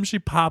every time she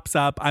pops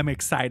up, I'm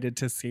excited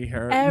to see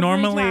her. Every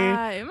Normally,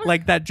 time.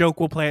 like that joke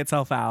will play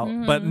itself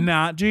out, but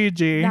not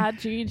Gigi. Not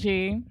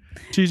Gigi.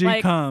 Gigi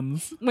Like,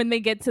 comes. when they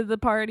get to the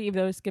party, even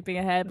though we're skipping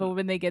ahead, but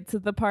when they get to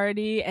the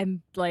party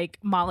and like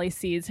Molly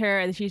sees her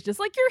and she's just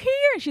like, "You're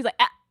here," and she's like,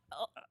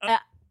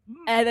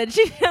 and then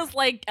she just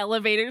like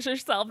elevators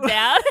herself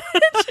down.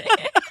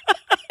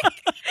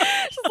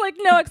 She's like,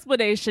 "No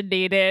explanation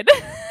needed."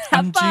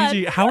 Have And fun.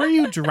 Gigi, how are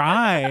you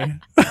dry?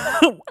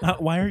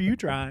 Why are you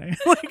dry?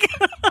 Like,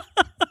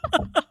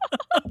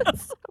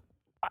 That's so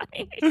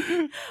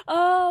funny.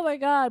 Oh my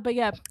god! But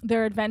yeah,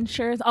 their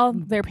adventures. All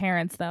their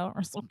parents though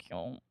are so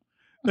cute.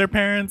 their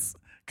parents,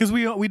 because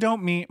we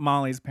don't meet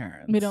Molly's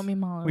parents. We don't meet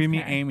Molly's. We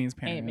meet parents. Amy's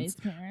parents. Amy's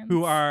parents,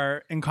 Who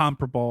are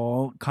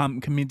incomparable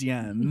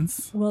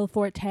comedians. Will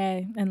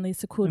Forte and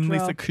Lisa Kudrow. And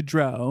Lisa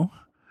Kudrow,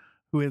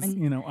 who is,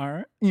 And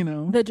our,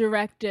 the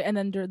director, and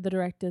then the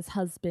director's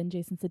husband,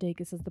 Jason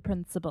Sudeikis, is the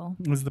principal.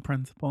 was the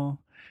principal.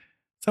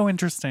 So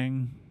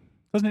interesting.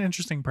 Was an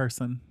interesting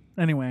person.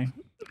 Anyway.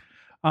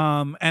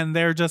 And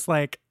they're just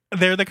like,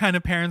 they're the kind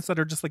of parents that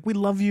are just like, we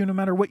love you no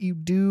matter what you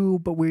do,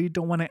 but we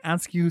don't want to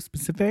ask you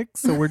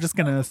specifics, so we're just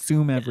going to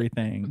assume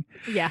everything.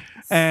 Yeah.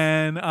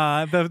 And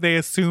they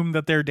assume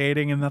that they're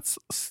dating, and that's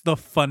the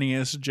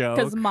funniest joke.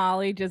 Because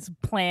Molly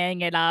just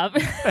playing it up.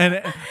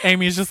 And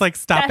Amy's just like,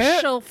 stop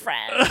Special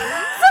friends.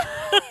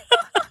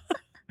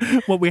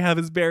 it. What we have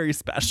is very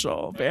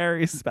special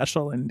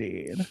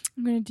indeed.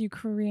 I'm going to do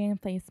Korean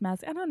face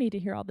mask. I don't need to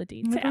hear all the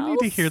details. I don't need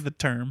to hear the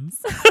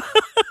terms.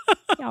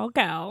 Y'all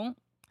go.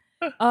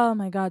 Oh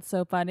my god,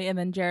 so funny. And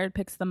then Jared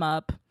picks them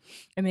up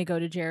and they go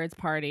to Jared's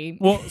party.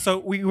 Well, so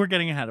we were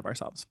getting ahead of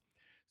ourselves.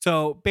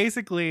 So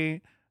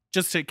basically,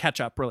 just to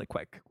catch up real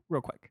quick,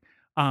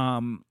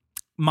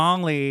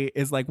 Molly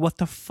is like, what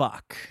the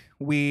fuck?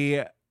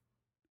 We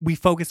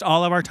focused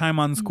all of our time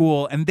on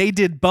school, and they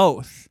did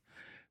both.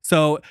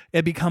 So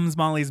it becomes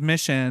Molly's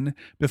mission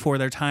before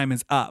their time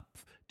is up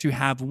to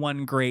have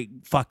one great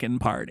fucking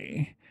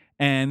party.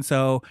 And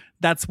so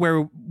that's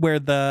where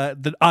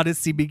the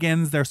odyssey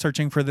begins. They're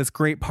searching for this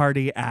great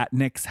party at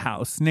Nick's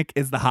house. Nick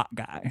is the hot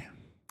guy.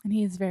 And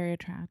he's very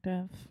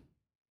attractive.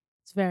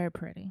 It's very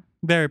pretty.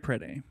 Very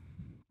pretty.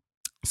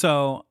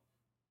 So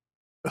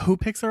who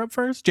picks her up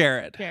first?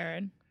 Jared.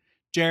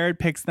 Jared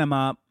picks them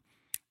up.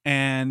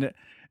 And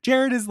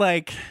Jared is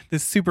like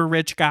this super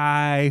rich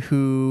guy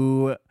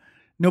who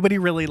nobody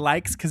really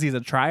likes because he's a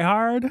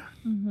tryhard.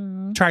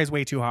 Mm-hmm. Tries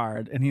way too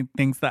hard, and he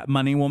thinks that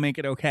money will make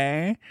it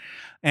okay.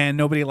 And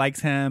nobody likes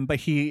him, but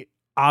he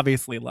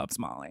obviously loves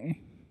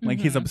Molly. Like,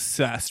 he's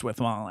obsessed with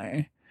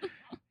Molly.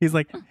 He's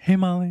like, "Hey,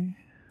 Molly."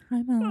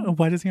 I know.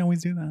 Why does he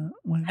always do that?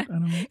 Why? I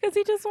don't know. Because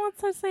he just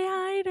wants to say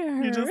hi to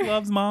her. He just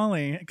loves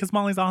Molly because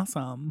Molly's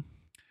awesome.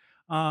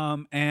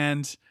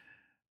 And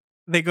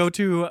they go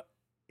to.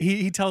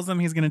 He tells them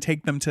he's going to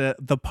take them to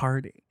the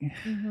party.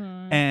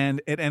 Mm-hmm.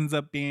 And it ends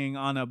up being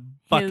on a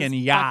fucking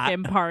yacht.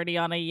 Fucking party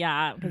on a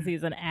yacht because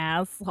he's an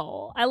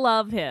asshole. I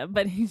love him,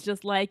 but he's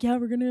just like, yeah,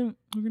 we're gonna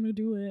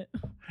do it.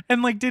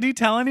 And like, did he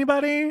tell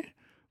anybody?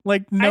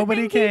 Like,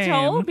 nobody I think came. He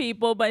told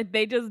people, but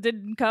they just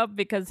didn't come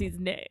because he's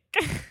Nick.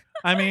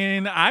 I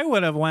mean, I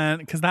would have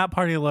went because that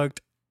party looked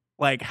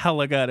like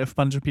hella good if a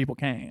bunch of people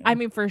came. I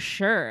mean, for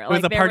sure. It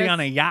was a party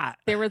on a yacht.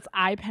 There was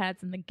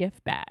iPads in the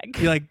gift bag.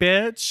 You're like,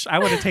 bitch, I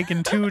would have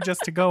taken 2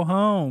 just to go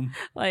home.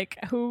 Like,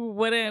 who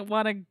wouldn't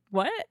want to,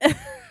 what?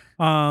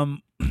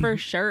 For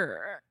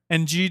sure.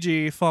 And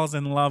Gigi falls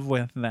in love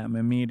with them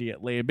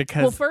immediately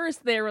because... Well,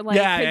 first they were like,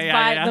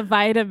 the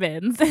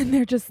vitamins. And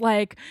they're just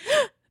like,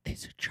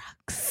 these are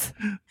drugs.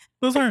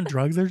 Those aren't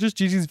drugs. They're just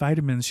Gigi's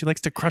vitamins. She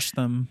likes to crush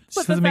them.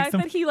 But the fact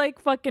that he like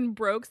fucking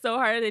broke so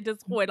hard, they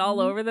just went all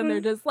over them. They're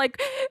just like,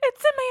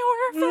 it's in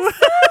my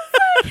orifices.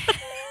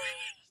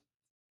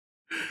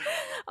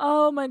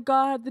 Oh my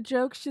god, the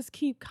jokes just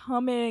keep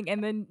coming.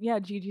 And then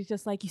Gigi's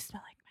just like, you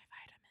smell like my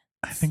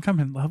vitamins. I think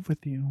I'm in love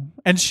with you.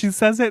 And she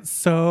says it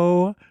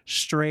so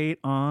straight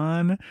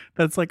on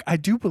that's like, I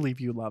do believe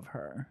you love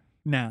her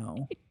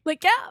now.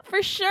 Like, yeah,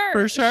 for sure.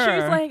 For sure.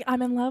 She's like,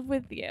 I'm in love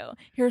with you.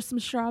 Here's some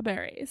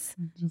strawberries.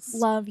 Just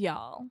Love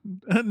y'all.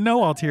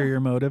 no ulterior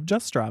motive,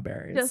 just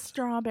strawberries. Just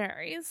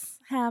strawberries.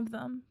 Have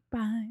them.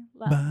 Bye.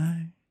 Love.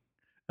 Bye.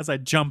 As I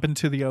jump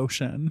into the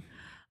ocean.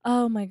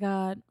 Oh my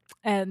god.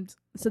 And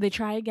so they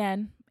try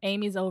again.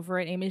 Amy's over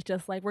it. Amy's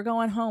just like, we're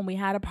going home. We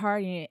had a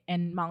party.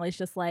 And Molly's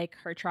just like,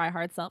 her try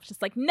hard self.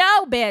 She's like,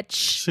 no, bitch.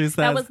 She says,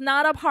 that was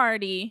not a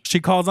party. She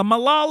calls him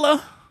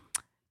Malala.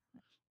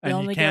 We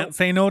And you can't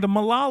say no to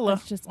Malala.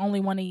 It's just only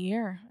one a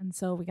year. And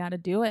so we got to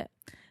do it.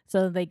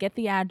 So they get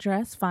the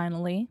address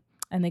finally.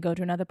 And they go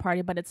to another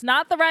party. But it's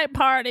not the right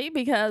party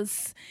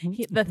because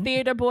the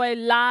theater boy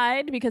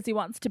lied because he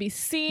wants to be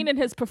seen in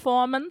his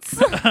performance.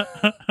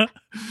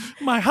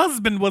 My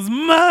husband was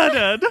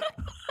murdered.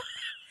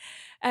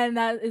 And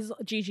that is,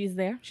 Gigi's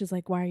there. She's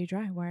like, why are you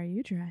dry? Why are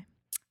you dry?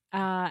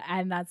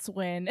 And that's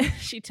when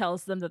she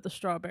tells them that the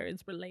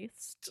strawberries were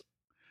laced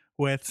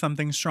With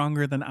something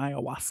stronger than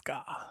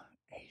ayahuasca.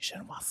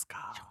 Asian waska.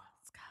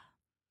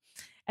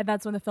 And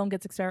that's when the film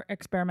gets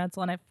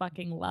experimental, and I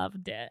fucking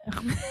loved it.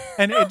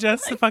 And it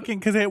just fucking,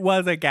 because it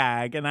was a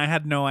gag and I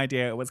had no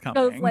idea it was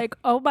coming. I was like,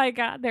 oh my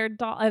God, they're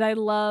and I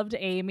loved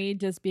Amy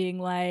just being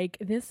like,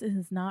 this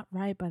is not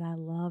right, but I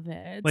love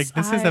it. Like,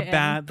 this is a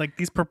bad, like,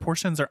 these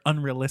proportions are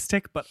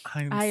unrealistic, but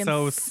I am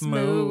so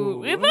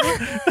smooth.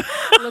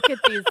 Look at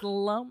these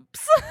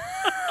lumps.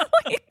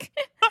 Like,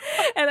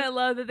 and I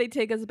love that they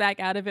take us back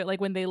out of it,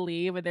 like when they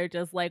leave and they're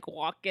just like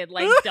walking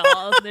like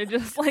dolls. They're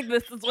just like,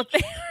 this is what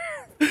they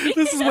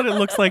This is what it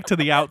looks like to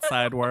the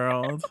outside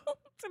world.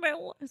 And I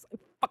was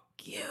like, fuck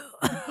you.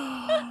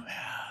 Oh,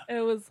 man.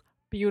 It was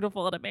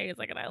beautiful and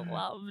amazing, and I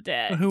loved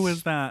it. Who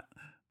was that?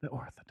 The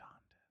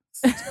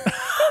orthodontist.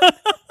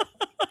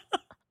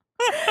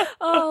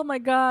 Oh my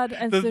God.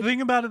 And the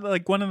thing about it,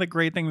 like, one of the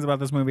great things about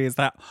this movie is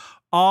that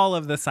all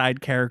of the side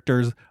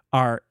characters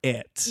are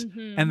it.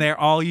 And they're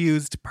all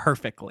used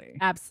perfectly.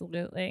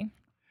 Absolutely.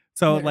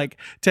 So like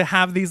to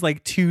have these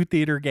like two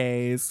theater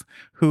gays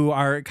who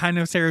are kind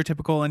of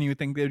stereotypical and you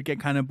think they would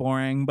get kind of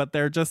boring, but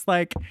they're just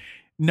like,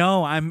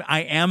 no, I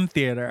am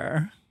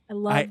theater.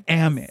 I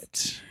am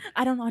it.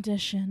 I don't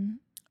audition.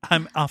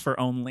 I'm offer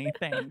only.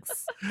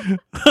 Thanks.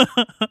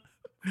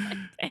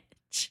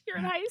 You're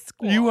in high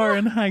school. You are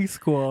in high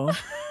school.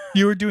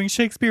 You were doing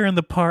Shakespeare in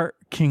the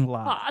parking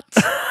lot.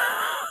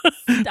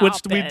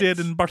 Which we did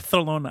in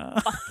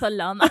Barcelona.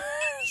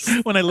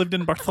 When I lived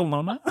in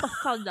Barcelona.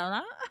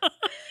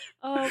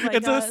 Oh my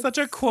God. It's such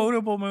a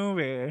quotable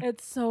movie.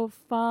 It's so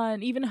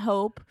fun. Even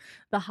Hope,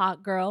 the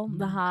hot girl,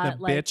 the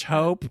bitch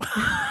Hope.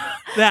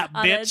 That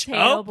bitch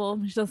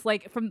Hope. Just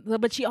like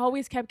but she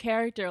always kept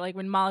character. Like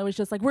when Molly was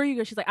just like, where are you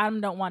going? She's like, I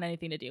don't want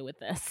anything to do with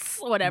this.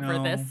 Whatever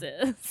this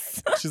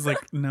is. She's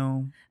like,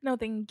 no. No,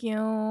 thank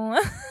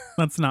you.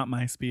 That's not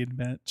my speed,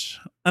 bitch.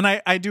 And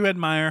I do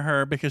admire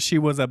her because she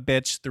was a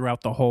bitch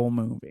throughout the whole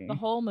movie. The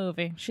whole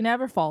movie. She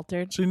never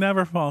faltered. She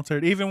never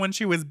faltered. Even when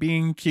she was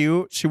being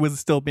cute, she was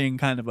still being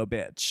kind of a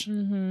bitch.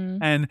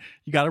 And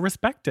you got to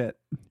respect it.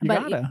 You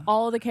gotta.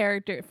 All the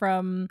character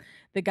from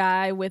the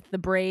guy with the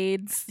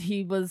braids,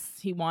 he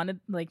wanted,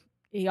 like,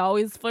 he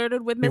always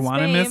flirted with Miss Fame. He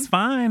wanted Miss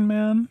Fine,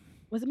 man.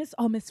 Was it Miss?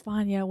 Oh, Miss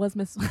Fine. Yeah, it was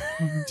Miss Fine.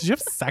 Did you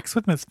have sex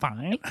with Miss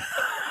Fine?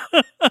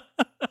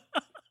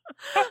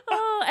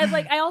 Oh, and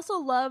like I also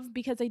love,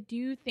 because I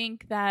do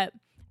think that,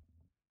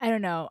 I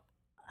don't know,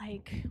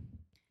 like,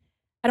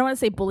 I don't want to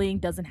say bullying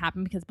doesn't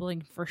happen, because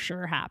bullying for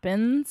sure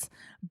happens,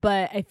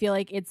 but I feel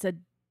like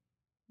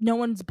no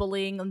one's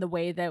bullying in the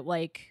way that,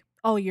 like,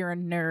 oh, you're a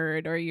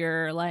nerd, or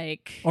you're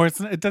like, or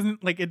it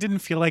didn't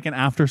feel like an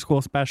after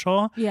school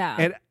special.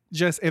 Yeah.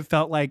 It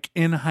felt like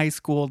in high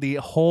school the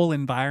whole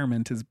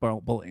environment is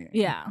bullying.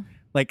 Yeah.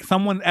 Like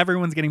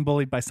everyone's getting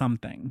bullied by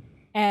something.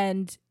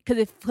 And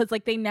because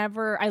like they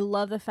never, I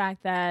love the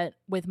fact that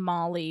with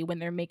Molly, when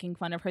they're making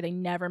fun of her, they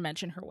never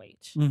mention her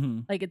weight.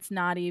 Like, it's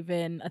not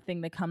even a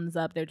thing that comes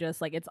up. They're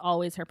just like, it's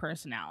always her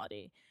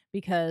personality,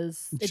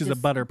 because she's a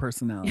butter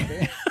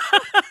personality.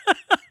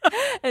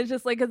 It's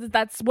just like, because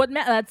that's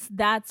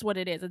what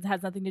it is. It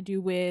has nothing to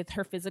do with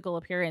her physical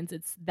appearance.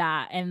 It's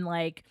that, and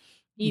like,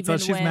 even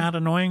so she's mad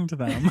annoying to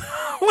them.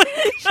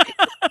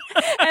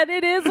 And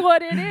it is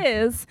what it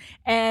is.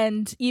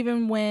 And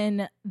even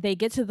when they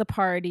get to the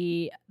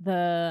party,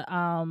 the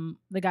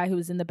guy who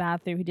was in the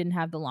bathroom, who didn't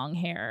have the long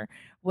hair,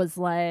 was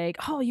like,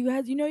 oh, you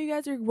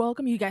guys are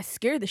welcome. You guys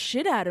scared the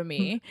shit out of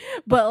me,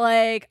 but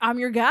like, I'm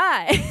your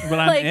guy. But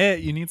I'm like, it.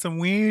 You need some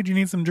weed, you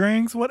need some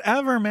drinks,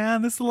 whatever,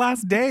 man. This is the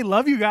last day.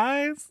 Love you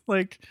guys.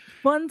 Like,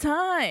 fun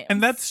time.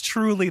 And that's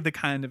truly the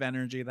kind of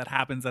energy that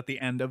happens at the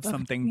end of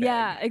something big.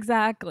 Yeah,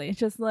 exactly. It's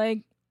just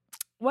like,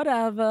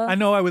 whatever. I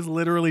know I was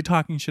literally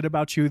talking shit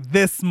about you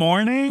this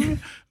morning,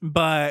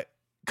 but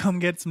come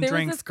get some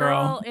drinks, was this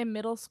girl in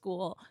middle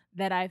school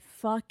that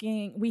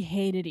we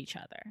hated each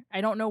other.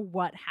 I don't know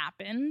what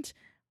happened,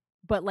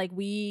 but like,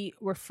 we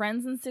were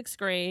friends in 6th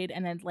grade,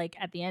 and then like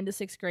at the end of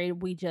 6th grade,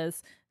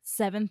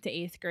 7th to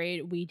 8th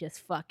grade, we just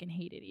fucking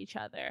hated each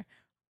other.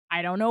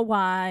 I don't know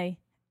why.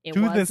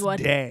 To this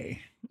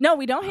day. No,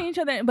 we don't hate each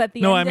other. But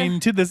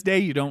to this day,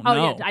 you don't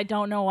know. Yeah, I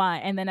don't know why.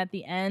 And then at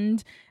the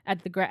end,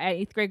 at the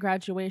 8th grade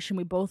graduation,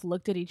 we both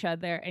looked at each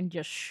other and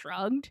just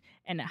shrugged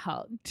and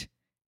hugged.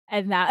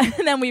 And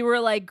then we were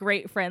like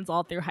great friends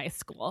all through high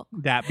school.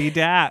 That be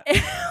dat.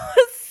 It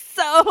was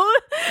so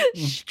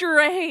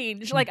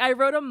strange. Like, I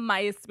wrote a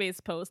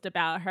MySpace post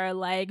about her,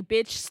 like,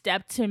 bitch,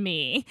 step to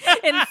me,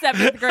 in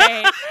 7th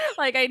grade.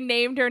 Like, I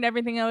named her and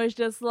everything. I was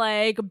just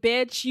like,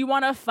 bitch, you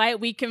want to fight?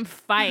 We can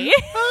fight.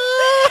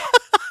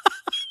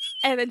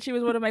 And then she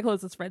was one of my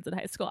closest friends in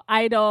high school.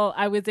 I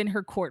was in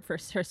her court for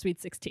her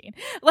Sweet 16.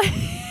 Like,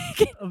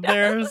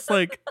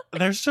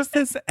 there's just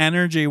this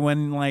energy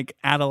when like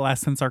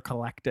adolescents are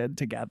collected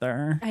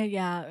together.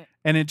 Yeah.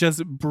 And it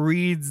just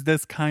breeds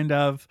this kind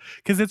of,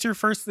 because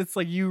it's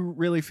like you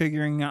really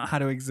figuring out how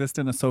to exist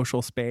in a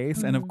social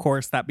space. And of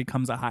course that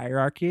becomes a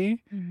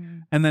hierarchy.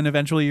 And then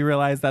eventually you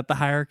realize that the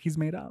hierarchy's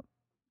made up.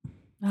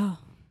 Oh,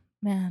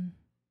 man.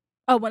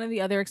 Oh, one of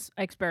the other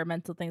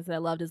experimental things that I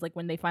loved is like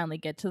when they finally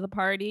get to the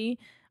party.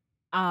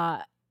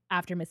 I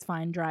after Miss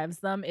Fine drives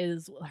them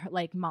is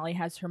like Molly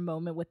has her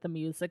moment with the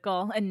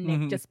musical and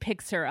Nick just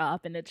picks her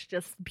up and it's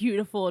just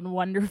beautiful and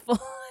wonderful.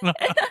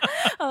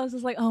 I was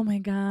just like, oh my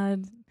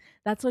God.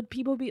 That's what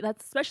people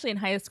that's especially in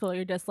high school.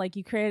 You're just like,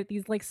 you create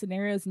these like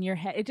scenarios in your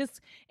head. It just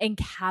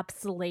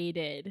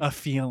encapsulated a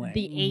feeling.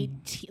 The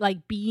 18,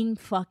 like being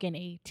fucking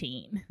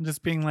 18.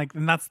 Just being like,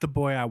 and that's the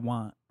boy I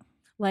want.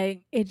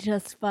 Like, it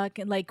just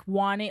fucking, like,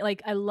 wanting,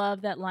 like, I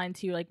love that line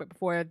too, like,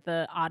 before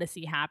the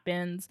Odyssey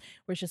happens,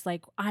 where it's just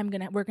like,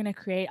 we're gonna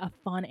create a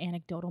fun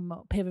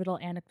pivotal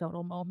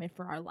anecdotal moment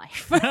for our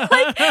life. Like,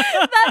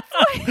 that's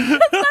what you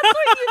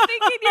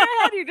think in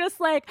your head. You're just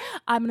like,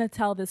 I'm gonna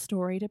tell this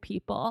story to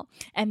people,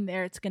 and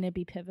it's gonna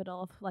be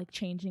pivotal, like,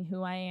 changing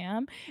who I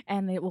am,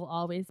 and it will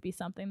always be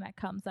something that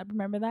comes up.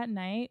 Remember that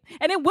night?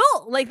 And it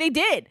will, like, they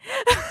did.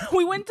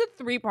 We went to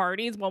 3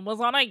 parties. One was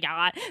on a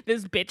yacht.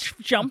 This bitch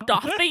jumped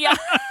off the yacht.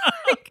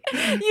 Like,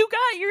 you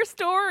got your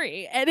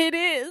story, and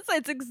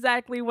it's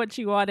exactly what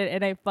you wanted,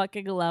 and I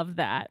fucking love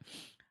that.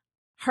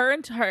 Her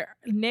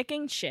Nick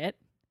ain't shit.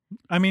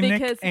 I mean,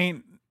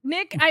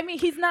 Nick, I mean,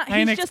 he's not. I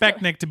didn't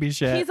expect Nick to be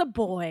shit. He's a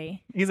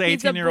boy. He's an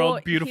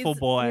 18-year-old beautiful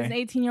boy. He's an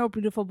 18-year-old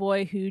beautiful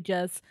boy who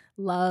just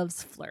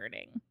loves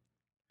flirting.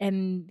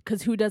 And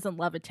because who doesn't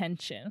love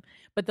attention?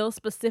 But those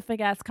specific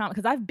ass comments,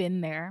 because I've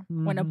been there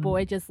when a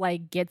boy just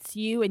like gets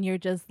you and you're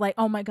just like,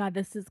 oh my God,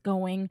 this is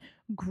going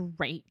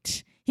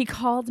great. He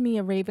called me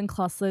a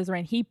Ravenclaw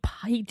Slytherin.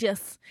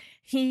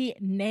 He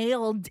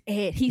nailed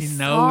it. He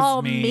saw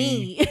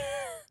me.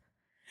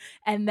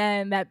 And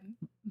then that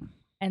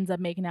ends up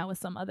making out with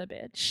some other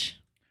bitch.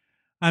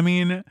 I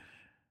mean,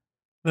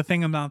 the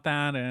thing about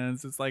that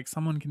is, it's like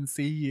someone can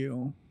see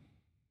you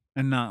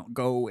and not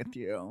go with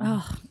you.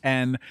 Ugh.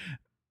 And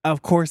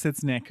of course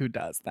it's Nick who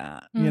does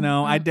that. You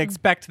know, I'd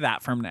expect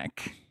that from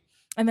Nick.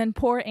 And then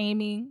poor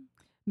Amy,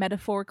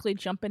 metaphorically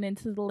jumping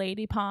into the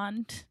lady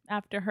pond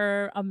after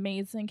her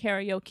amazing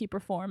karaoke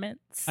performance.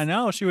 I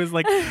know, she was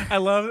like, I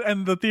love,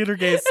 and the theater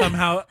gays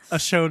somehow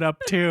showed up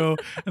too,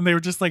 and they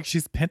were just like,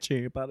 she's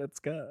pitchy, but it's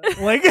good.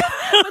 Like,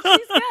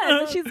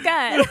 but she's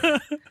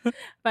good. But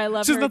I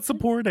love she's her. not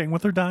supporting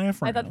with her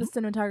diaphragm. I thought the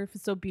cinematography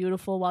was so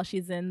beautiful while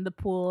she's in the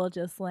pool,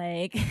 just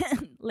like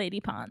lady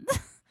pond.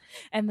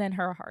 And then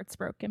her heart's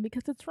broken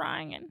because it's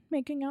Ryan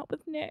making out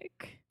with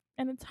Nick,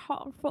 and it's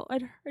awful.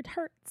 It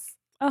hurts.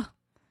 Oh.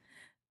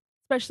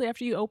 Especially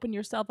after you open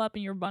yourself up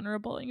and you're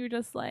vulnerable and you're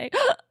just like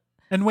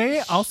and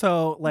way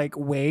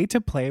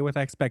to play with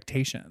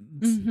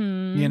expectations.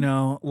 You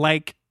know,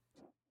 like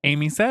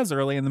Amy says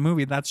early in the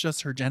movie, that's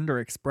just her gender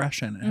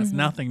expression. It has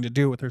nothing to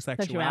do with her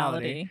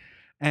sexuality.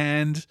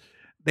 And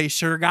they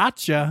sure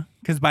got you,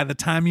 because by the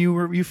time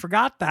you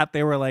forgot that,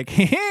 they were like,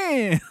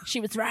 hey, she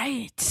was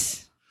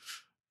right.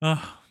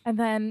 Oh. And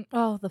then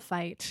the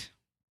fight.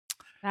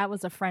 That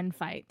was a friend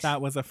fight.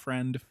 That was a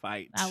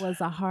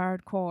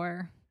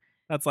hardcore.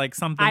 That's like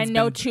something. I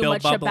know too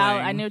much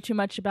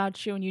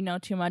about you, and you know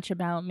too much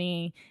about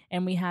me,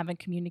 and we haven't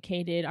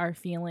communicated our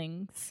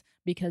feelings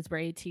because we're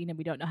 18 and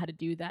we don't know how to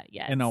do that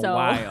yet. In a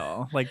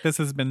while. Like, this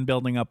has been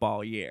building up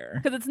all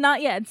year. Because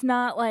it's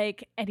not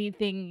like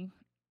anything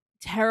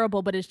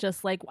terrible, but it's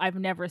just like, I've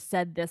never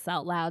said this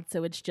out loud,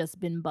 so it's just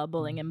been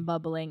bubbling,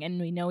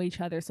 and we know each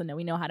other, so now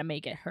we know how to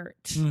make it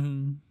hurt.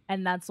 And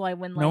that's why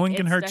when no one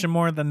can hurt you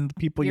more than the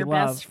people you love.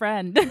 Your best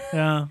friend.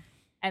 Yeah.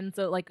 And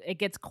so, like, it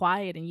gets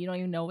quiet and you don't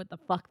even know what the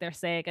fuck they're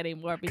saying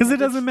anymore. Because it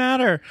doesn't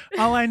matter.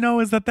 All I know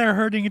is that they're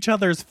hurting each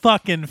other's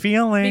fucking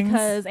feelings.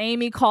 Because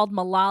Amy called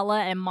Malala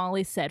and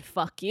Molly said,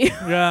 fuck you.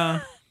 Yeah.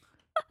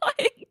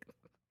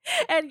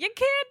 And you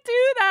can't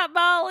do that,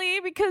 Molly,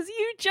 because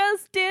you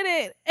just did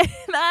it. And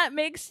that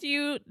makes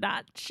you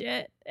not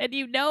shit. And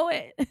you know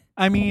it.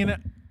 I mean,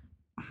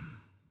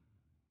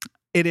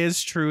 it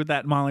is true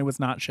that Molly was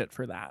not shit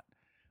for that.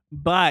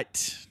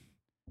 But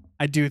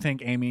I do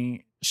think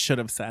Amy should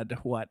have said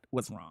what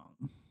was wrong.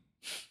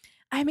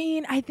 I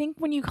mean, I think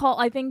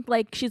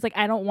like she's like,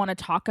 I don't want to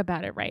talk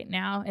about it right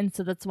now, and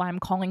so that's why I'm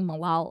calling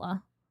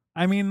Malala.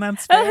 I mean,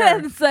 that's fair.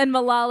 And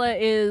Malala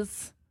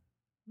is,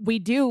 we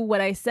do what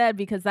I said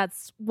because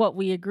that's what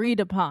we agreed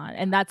upon,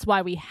 and that's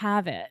why we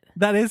have it.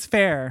 That is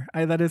fair.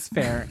 That is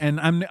fair. And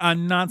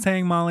I'm not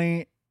saying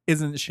Molly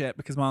isn't shit,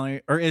 because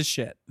Molly is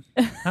shit.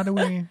 How do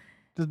we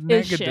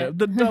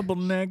the double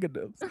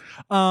negatives?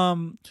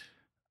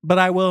 But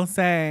I will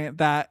say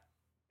that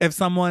if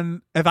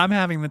I'm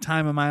having the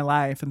time of my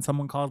life and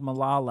someone calls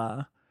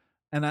Malala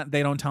and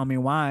they don't tell me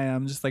why,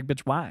 I'm just like,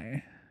 bitch,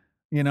 why?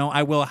 You know,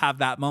 I will have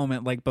that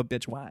moment like, but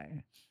bitch,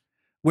 why?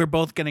 We're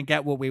both going to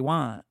get what we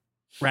want,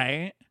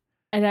 right?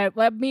 And I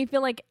let me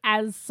feel like,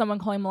 as someone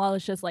calling Malala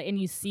is just like, and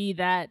you see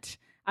that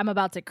I'm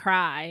about to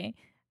cry,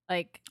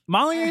 like,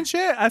 Molly ain't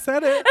shit. I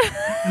said it.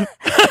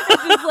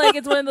 It's just like,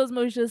 it's one of those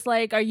moves just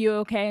like, are you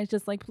okay? It's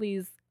just like,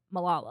 please,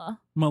 Malala.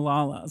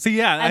 So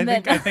yeah,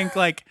 I think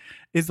like,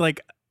 is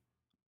like,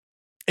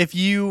 if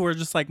you were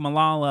just like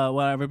Malala,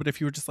 whatever, but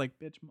if you were just like,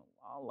 bitch,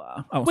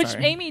 Malala. Oh, which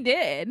sorry. Amy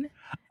did.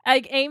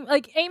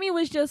 Amy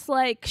was just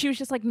like, she was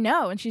just like,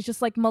 no. And she's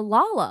just like,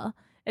 Malala.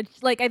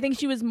 It's like, I think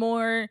she was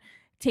more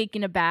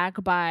taken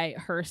aback by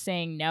her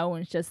saying no,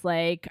 and it's just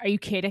like, are you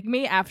kidding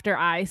me? After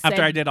I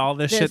did all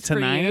this shit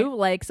tonight, you?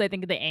 Like, so I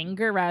think the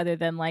anger rather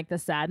than like the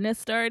sadness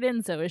started,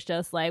 and so it's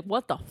just like,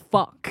 what the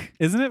fuck?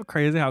 Isn't it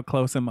crazy how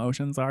close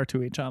emotions are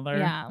to each other?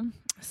 Yeah.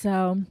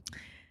 So,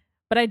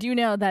 but I do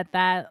know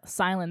that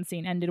silent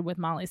scene ended with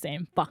Molly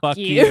saying "fuck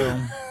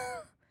you."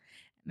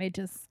 They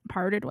just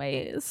parted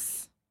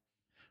ways.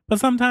 But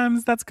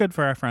sometimes that's good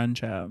for our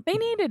friendship. They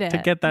needed it to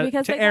get that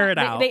because to air it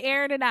out. They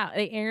aired it out.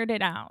 They aired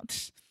it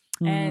out.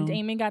 And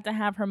Amy got to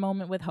have her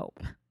moment with Hope.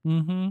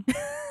 Mm-hmm.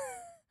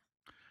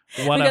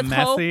 What a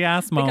messy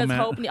ass moment.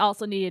 Because Hope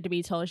also needed to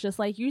be told. It's just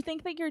like, you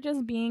think that you're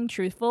just being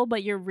truthful,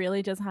 but you're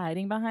really just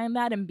hiding behind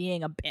that and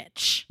being a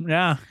bitch.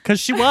 Yeah, because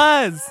she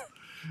was.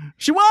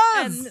 She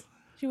was. And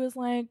she was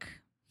like,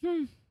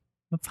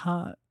 that's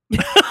hot.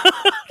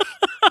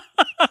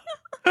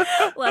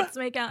 Let's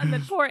make out. And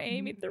then poor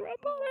Amy threw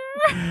up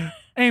on her.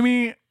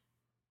 Amy,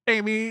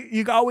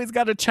 you always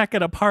got to check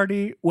at a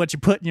party what you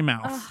put in your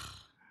mouth.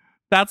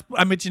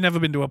 I bet you never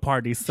been to a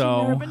party,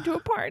 so. She's never been to a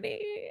party.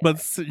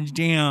 But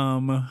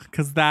damn,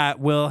 because that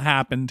will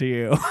happen to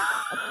you.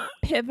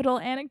 Pivotal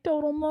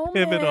anecdotal moment.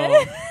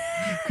 Pivotal.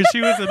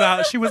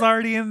 Because she was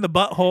already in the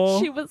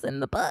butthole. She was in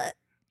the butt.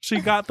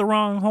 She got the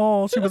wrong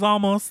hole. She was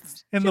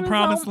almost in the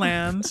promised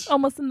land.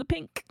 Almost in the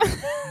pink.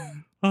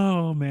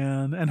 Oh,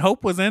 man. And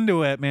Hope was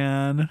into it,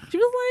 man. She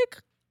was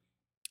like,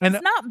 and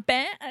it's not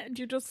bad.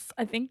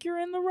 I think you're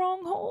in the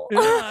wrong hole.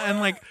 Yeah, and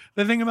like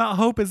the thing about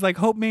Hope is like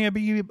Hope may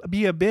be a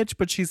bitch,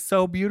 but she's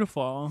so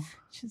beautiful.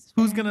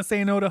 Who's going to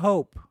say no to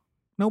Hope?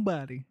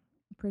 Nobody.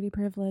 Pretty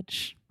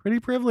privilege.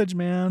 Pretty privilege,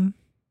 man.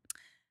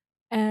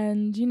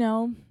 And,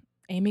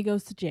 Amy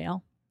goes to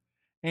jail.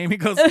 Amy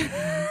goes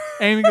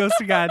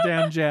to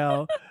goddamn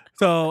jail.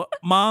 So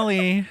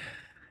Molly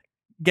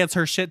gets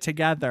her shit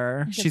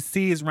together. She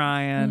sees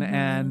Ryan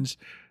and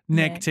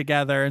Nick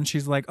together, and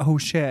she's like, oh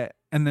shit.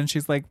 And then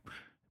she's like,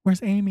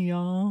 where's Amy,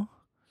 y'all?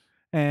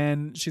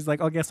 And she's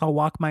like, I guess I'll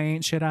walk my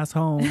ain't shit ass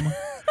home.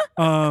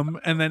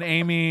 And then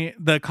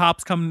the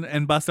cops come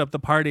and bust up the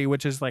party,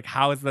 which is like,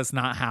 how has this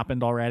not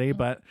happened already?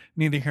 But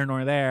neither here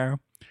nor there.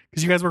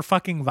 Because you guys were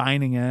fucking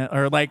vining it,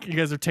 or like you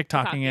guys are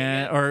TikToking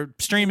it, or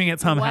streaming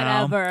it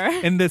somehow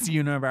in this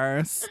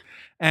universe.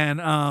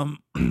 And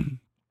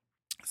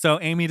so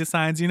Amy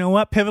decides, you know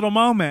what? Pivotal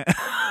moment.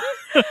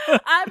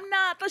 I'm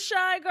not the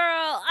shy girl.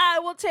 I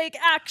will take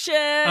action.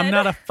 I'm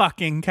not a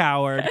fucking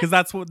coward. Because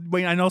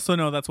I also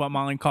know that's what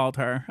Molly called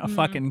her, a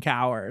fucking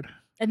coward.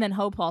 And then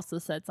Hope also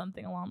said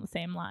something along the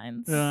same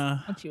lines. Yeah.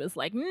 And she was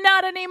like,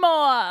 not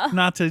anymore.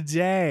 Not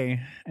today.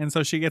 And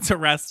so she gets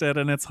arrested,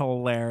 and it's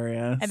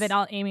hilarious. And then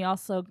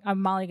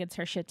Molly gets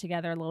her shit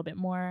together a little bit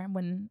more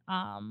when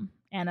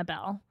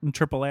Annabelle.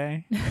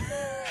 AAA.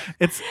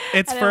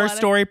 It's for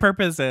story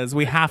purposes.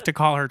 We have to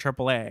call her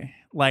AAA.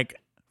 Like,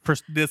 for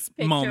this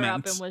moment. Her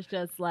up and was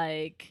just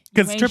like,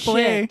 because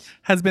AAA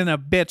has been a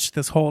bitch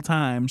this whole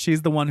time.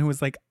 She's the one who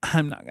was like,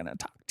 I'm not gonna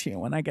talk to you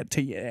when I get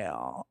to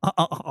Yale.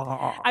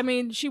 I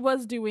mean, she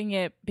was doing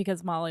it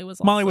because Molly was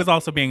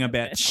also being a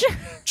bitch.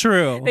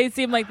 True. They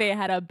seemed like they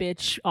had a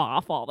bitch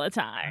off all the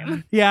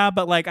time. Yeah,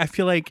 but like I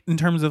feel like in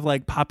terms of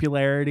like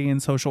popularity and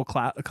social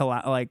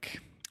like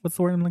what's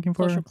the word I'm looking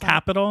for?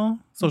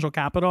 Social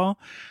capital.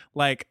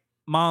 Like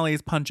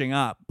Molly's punching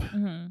up.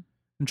 Mm-hmm.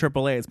 And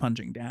AAA is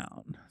punching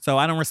down. So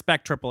I don't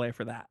respect AAA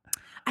for that.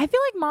 I feel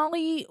like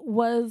Molly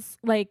was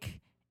like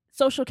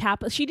social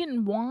capital. She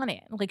didn't want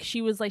it. Like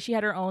she was like, she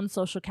had her own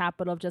social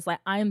capital of just like,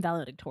 I'm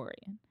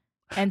valedictorian.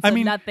 And so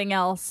nothing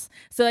else.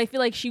 So I feel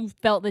like she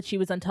felt that she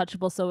was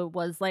untouchable. So it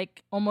was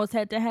like almost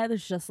head to head.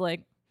 It's just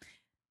like,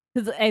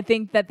 because I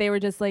think that they were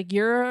just like,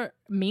 you're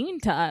mean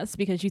to us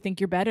because you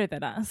think you're better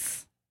than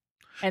us.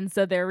 And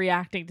so they're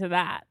reacting to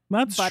that.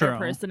 That's true.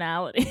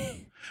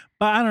 Personality.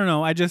 But I don't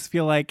know. I just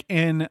feel like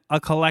in a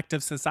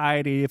collective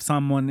society, if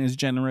someone is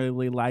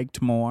generally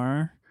liked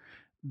more,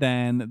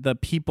 then the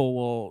people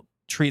will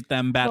treat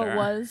them better. But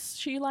was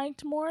she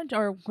liked more,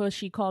 or was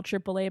she called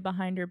AAA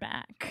behind her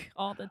back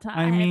all the time?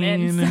 I mean,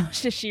 and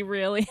so, does she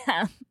really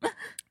have?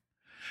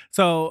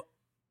 So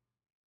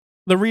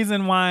the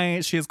reason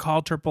why she is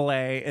called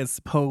AAA is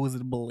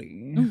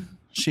supposedly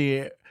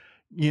she,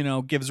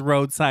 gives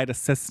roadside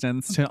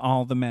assistance to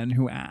all the men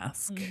who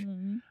ask.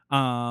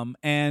 Mm-hmm.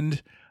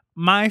 And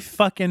my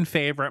fucking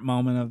favorite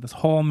moment of this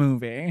whole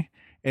movie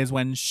is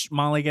when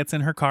Molly gets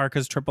in her car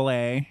because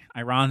AAA,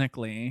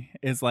 ironically,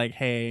 is like,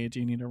 hey, do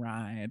you need a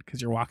ride?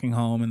 Because you're walking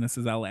home and this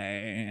is LA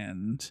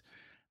and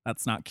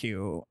that's not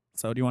cute.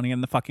 So do you want to get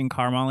in the fucking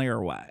car, Molly,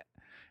 or what?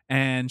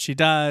 And she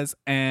does.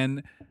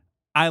 And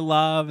I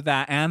love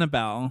that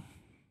Annabelle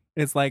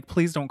is like,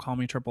 please don't call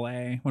me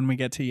AAA when we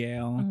get to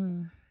Yale.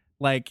 Mm-hmm.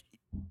 Like,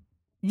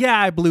 yeah,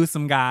 I blew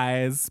some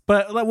guys,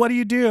 but what do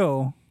you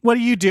do? What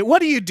do you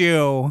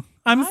do?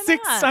 I'm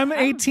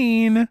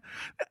 18.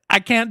 I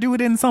can't do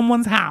it in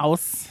someone's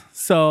house.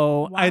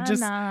 So I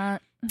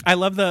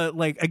love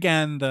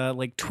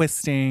the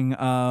twisting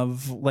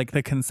of like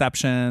the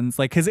conceptions,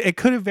 like, cause it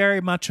could have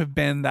very much have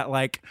been that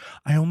like,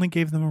 I only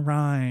gave them a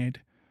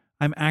ride.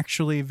 I'm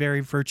actually very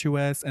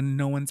virtuous and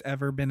no one's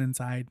ever been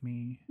inside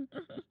me.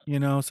 You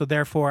know, so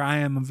therefore I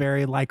am a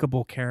very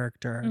likable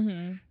character.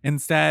 Mm-hmm.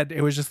 Instead,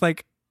 it was just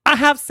like, I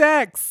have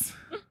sex.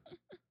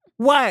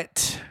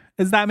 What?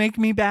 Does that make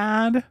me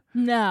bad?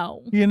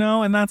 No. You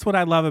know, and that's what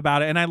I love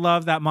about it. And I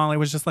love that Molly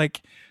was just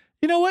like,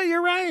 you know what?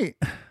 You're right.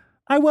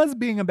 I was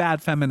being a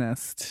bad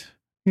feminist,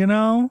 you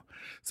know?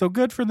 So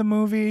good for the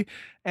movie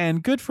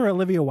and good for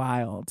Olivia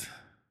Wilde.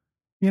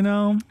 You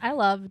know? I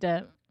loved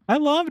it. I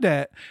loved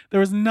it. There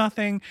was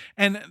nothing.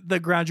 And the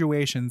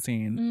graduation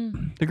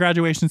scene. The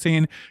graduation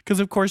scene, because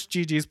of course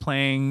Gigi's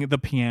playing the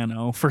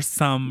piano for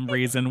some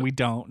reason we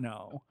don't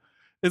know.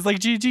 Is like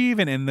Gigi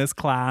even in this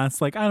class?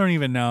 Like, I don't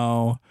even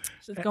know.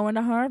 She's going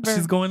to Harvard.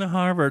 She's going to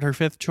Harvard, her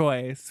fifth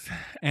choice.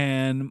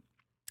 And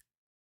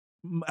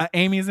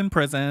Amy's in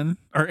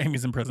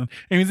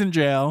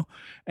jail.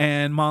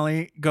 And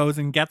Molly goes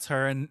and gets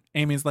her. And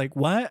Amy's like,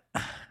 what?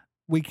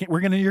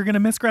 You're gonna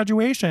miss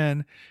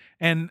graduation.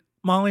 And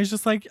Molly's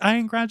just like, I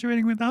ain't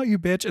graduating without you,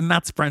 bitch. And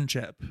that's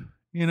friendship,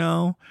 you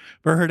know,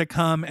 for her to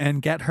come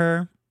and get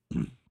her.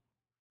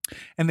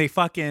 And they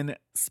fucking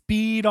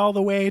speed all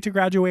the way to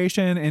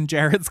graduation in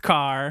Jared's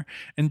car.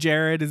 And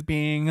Jared is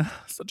being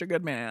such a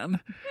good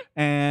man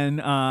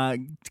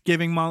and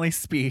giving Molly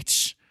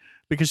speech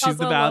because she's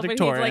the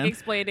valedictorian. He's like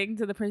explaining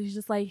to the person, he's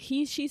just like,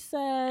 she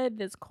said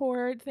this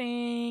court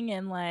thing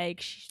and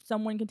like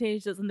someone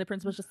contagious. And the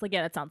principal's just like,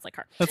 yeah, that sounds like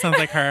her. That sounds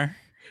like her.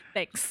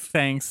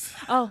 Thanks.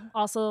 Oh,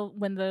 also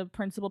when the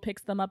principal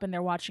picks them up and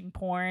they're watching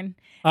porn.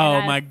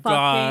 Oh my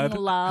God. I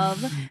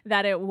love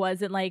that it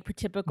wasn't like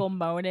typical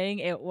moaning.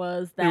 It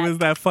was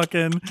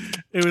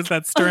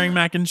that stirring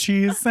mac and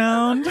cheese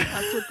sound.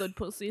 That's what good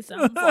pussy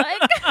sounds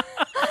like.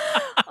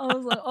 I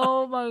was like,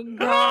 oh my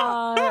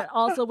God.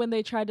 Also when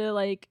they tried to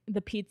like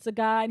the pizza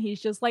guy and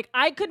he's just like,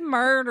 I could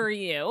murder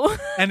you.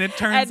 And it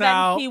turns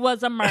out he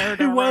was a murderer.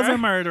 He was a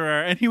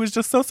murderer. And he was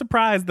just so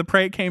surprised the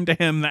prey came to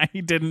him that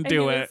he didn't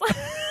do it.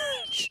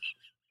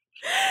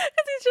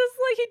 Because he's just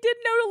like, he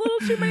didn't know a little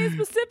too many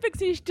specifics.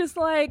 He's just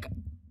like,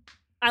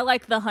 I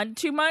like the hunt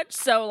too much,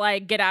 so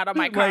like get out of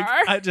my car.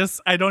 Like,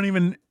 I don't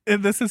even,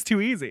 this is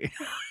too easy.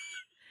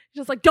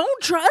 Just like,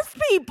 don't trust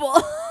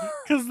people.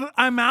 Because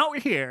I'm out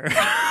here.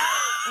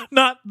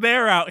 Not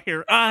they're out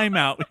here. I'm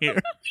out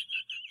here.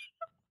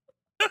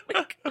 Oh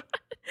my God.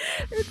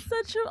 It's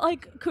such a,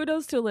 like,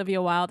 kudos to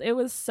Olivia Wilde. It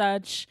was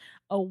such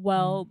a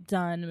well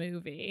done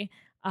movie.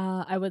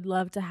 I would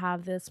love to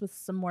have this with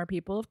some more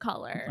people of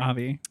color.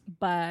 Avi.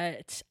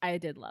 But I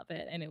did love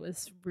it. And it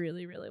was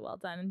really, really well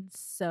done.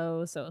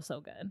 So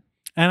good.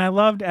 And I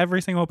loved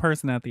every single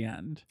person at the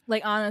end.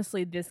 Like,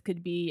 honestly,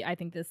 I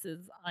think this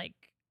is like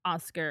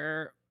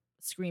Oscar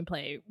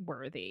screenplay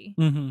worthy.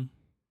 Mm-hmm.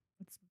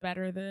 It's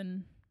better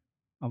than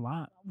a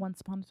lot.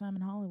 Once Upon a Time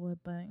in Hollywood,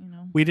 but you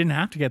know. We didn't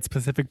have to get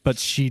specific, but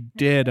she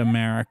did,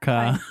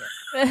 America.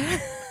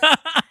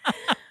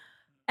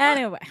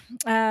 Anyway,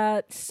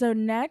 so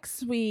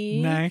next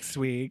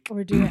week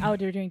we're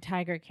doing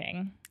Tiger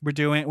King.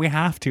 We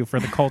have to for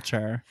the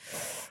culture.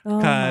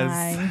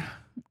 Because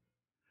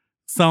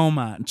so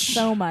much.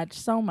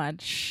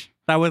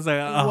 That was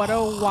what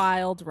a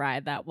wild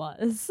ride that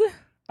was.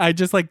 I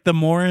just like, the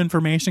more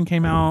information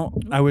came out,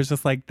 I was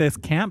just like, this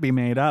can't be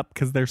made up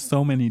because there's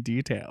so many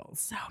details.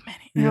 So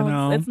many. You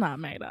know? It's not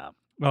made up.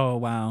 Oh,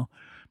 wow.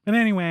 But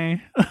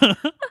anyway.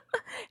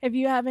 If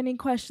you have any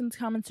questions,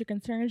 comments, or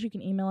concerns, you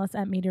can email us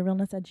at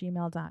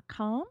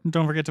mediarealness@gmail.com.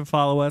 Don't forget to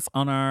follow us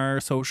on our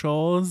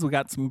socials. We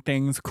got some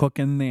things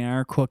cooking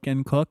there.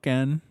 Cooking.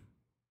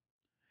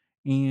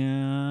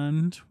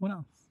 And what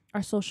else?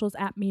 Our socials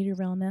at Media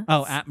Realness.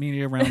 Oh, at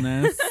Media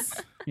Realness.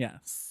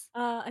 Yes.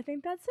 I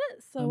think that's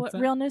it. So what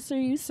realness are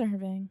you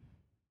serving?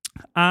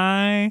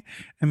 I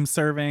am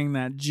serving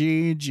that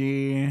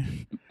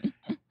GG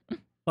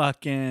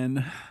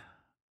fucking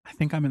I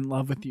think I'm in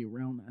love with you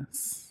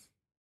realness.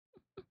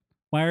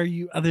 Why are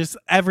you? There's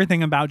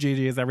everything about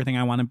Gigi is everything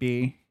I want to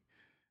be,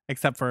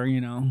 except for,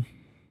 you know,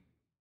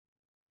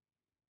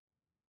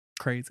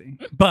 crazy,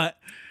 but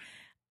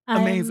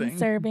amazing. I'm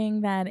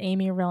serving that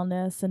Amy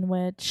realness in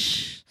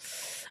which,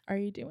 are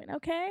you doing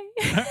okay?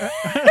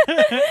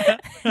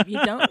 If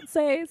you don't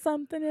say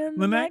something in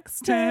the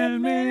next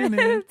 10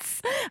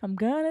 minutes, I'm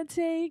gonna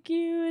take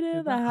you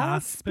to the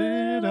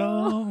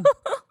hospital.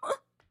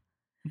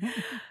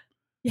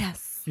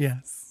 Yes.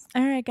 Yes.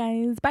 All right,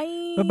 guys.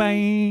 Bye.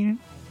 Bye-bye.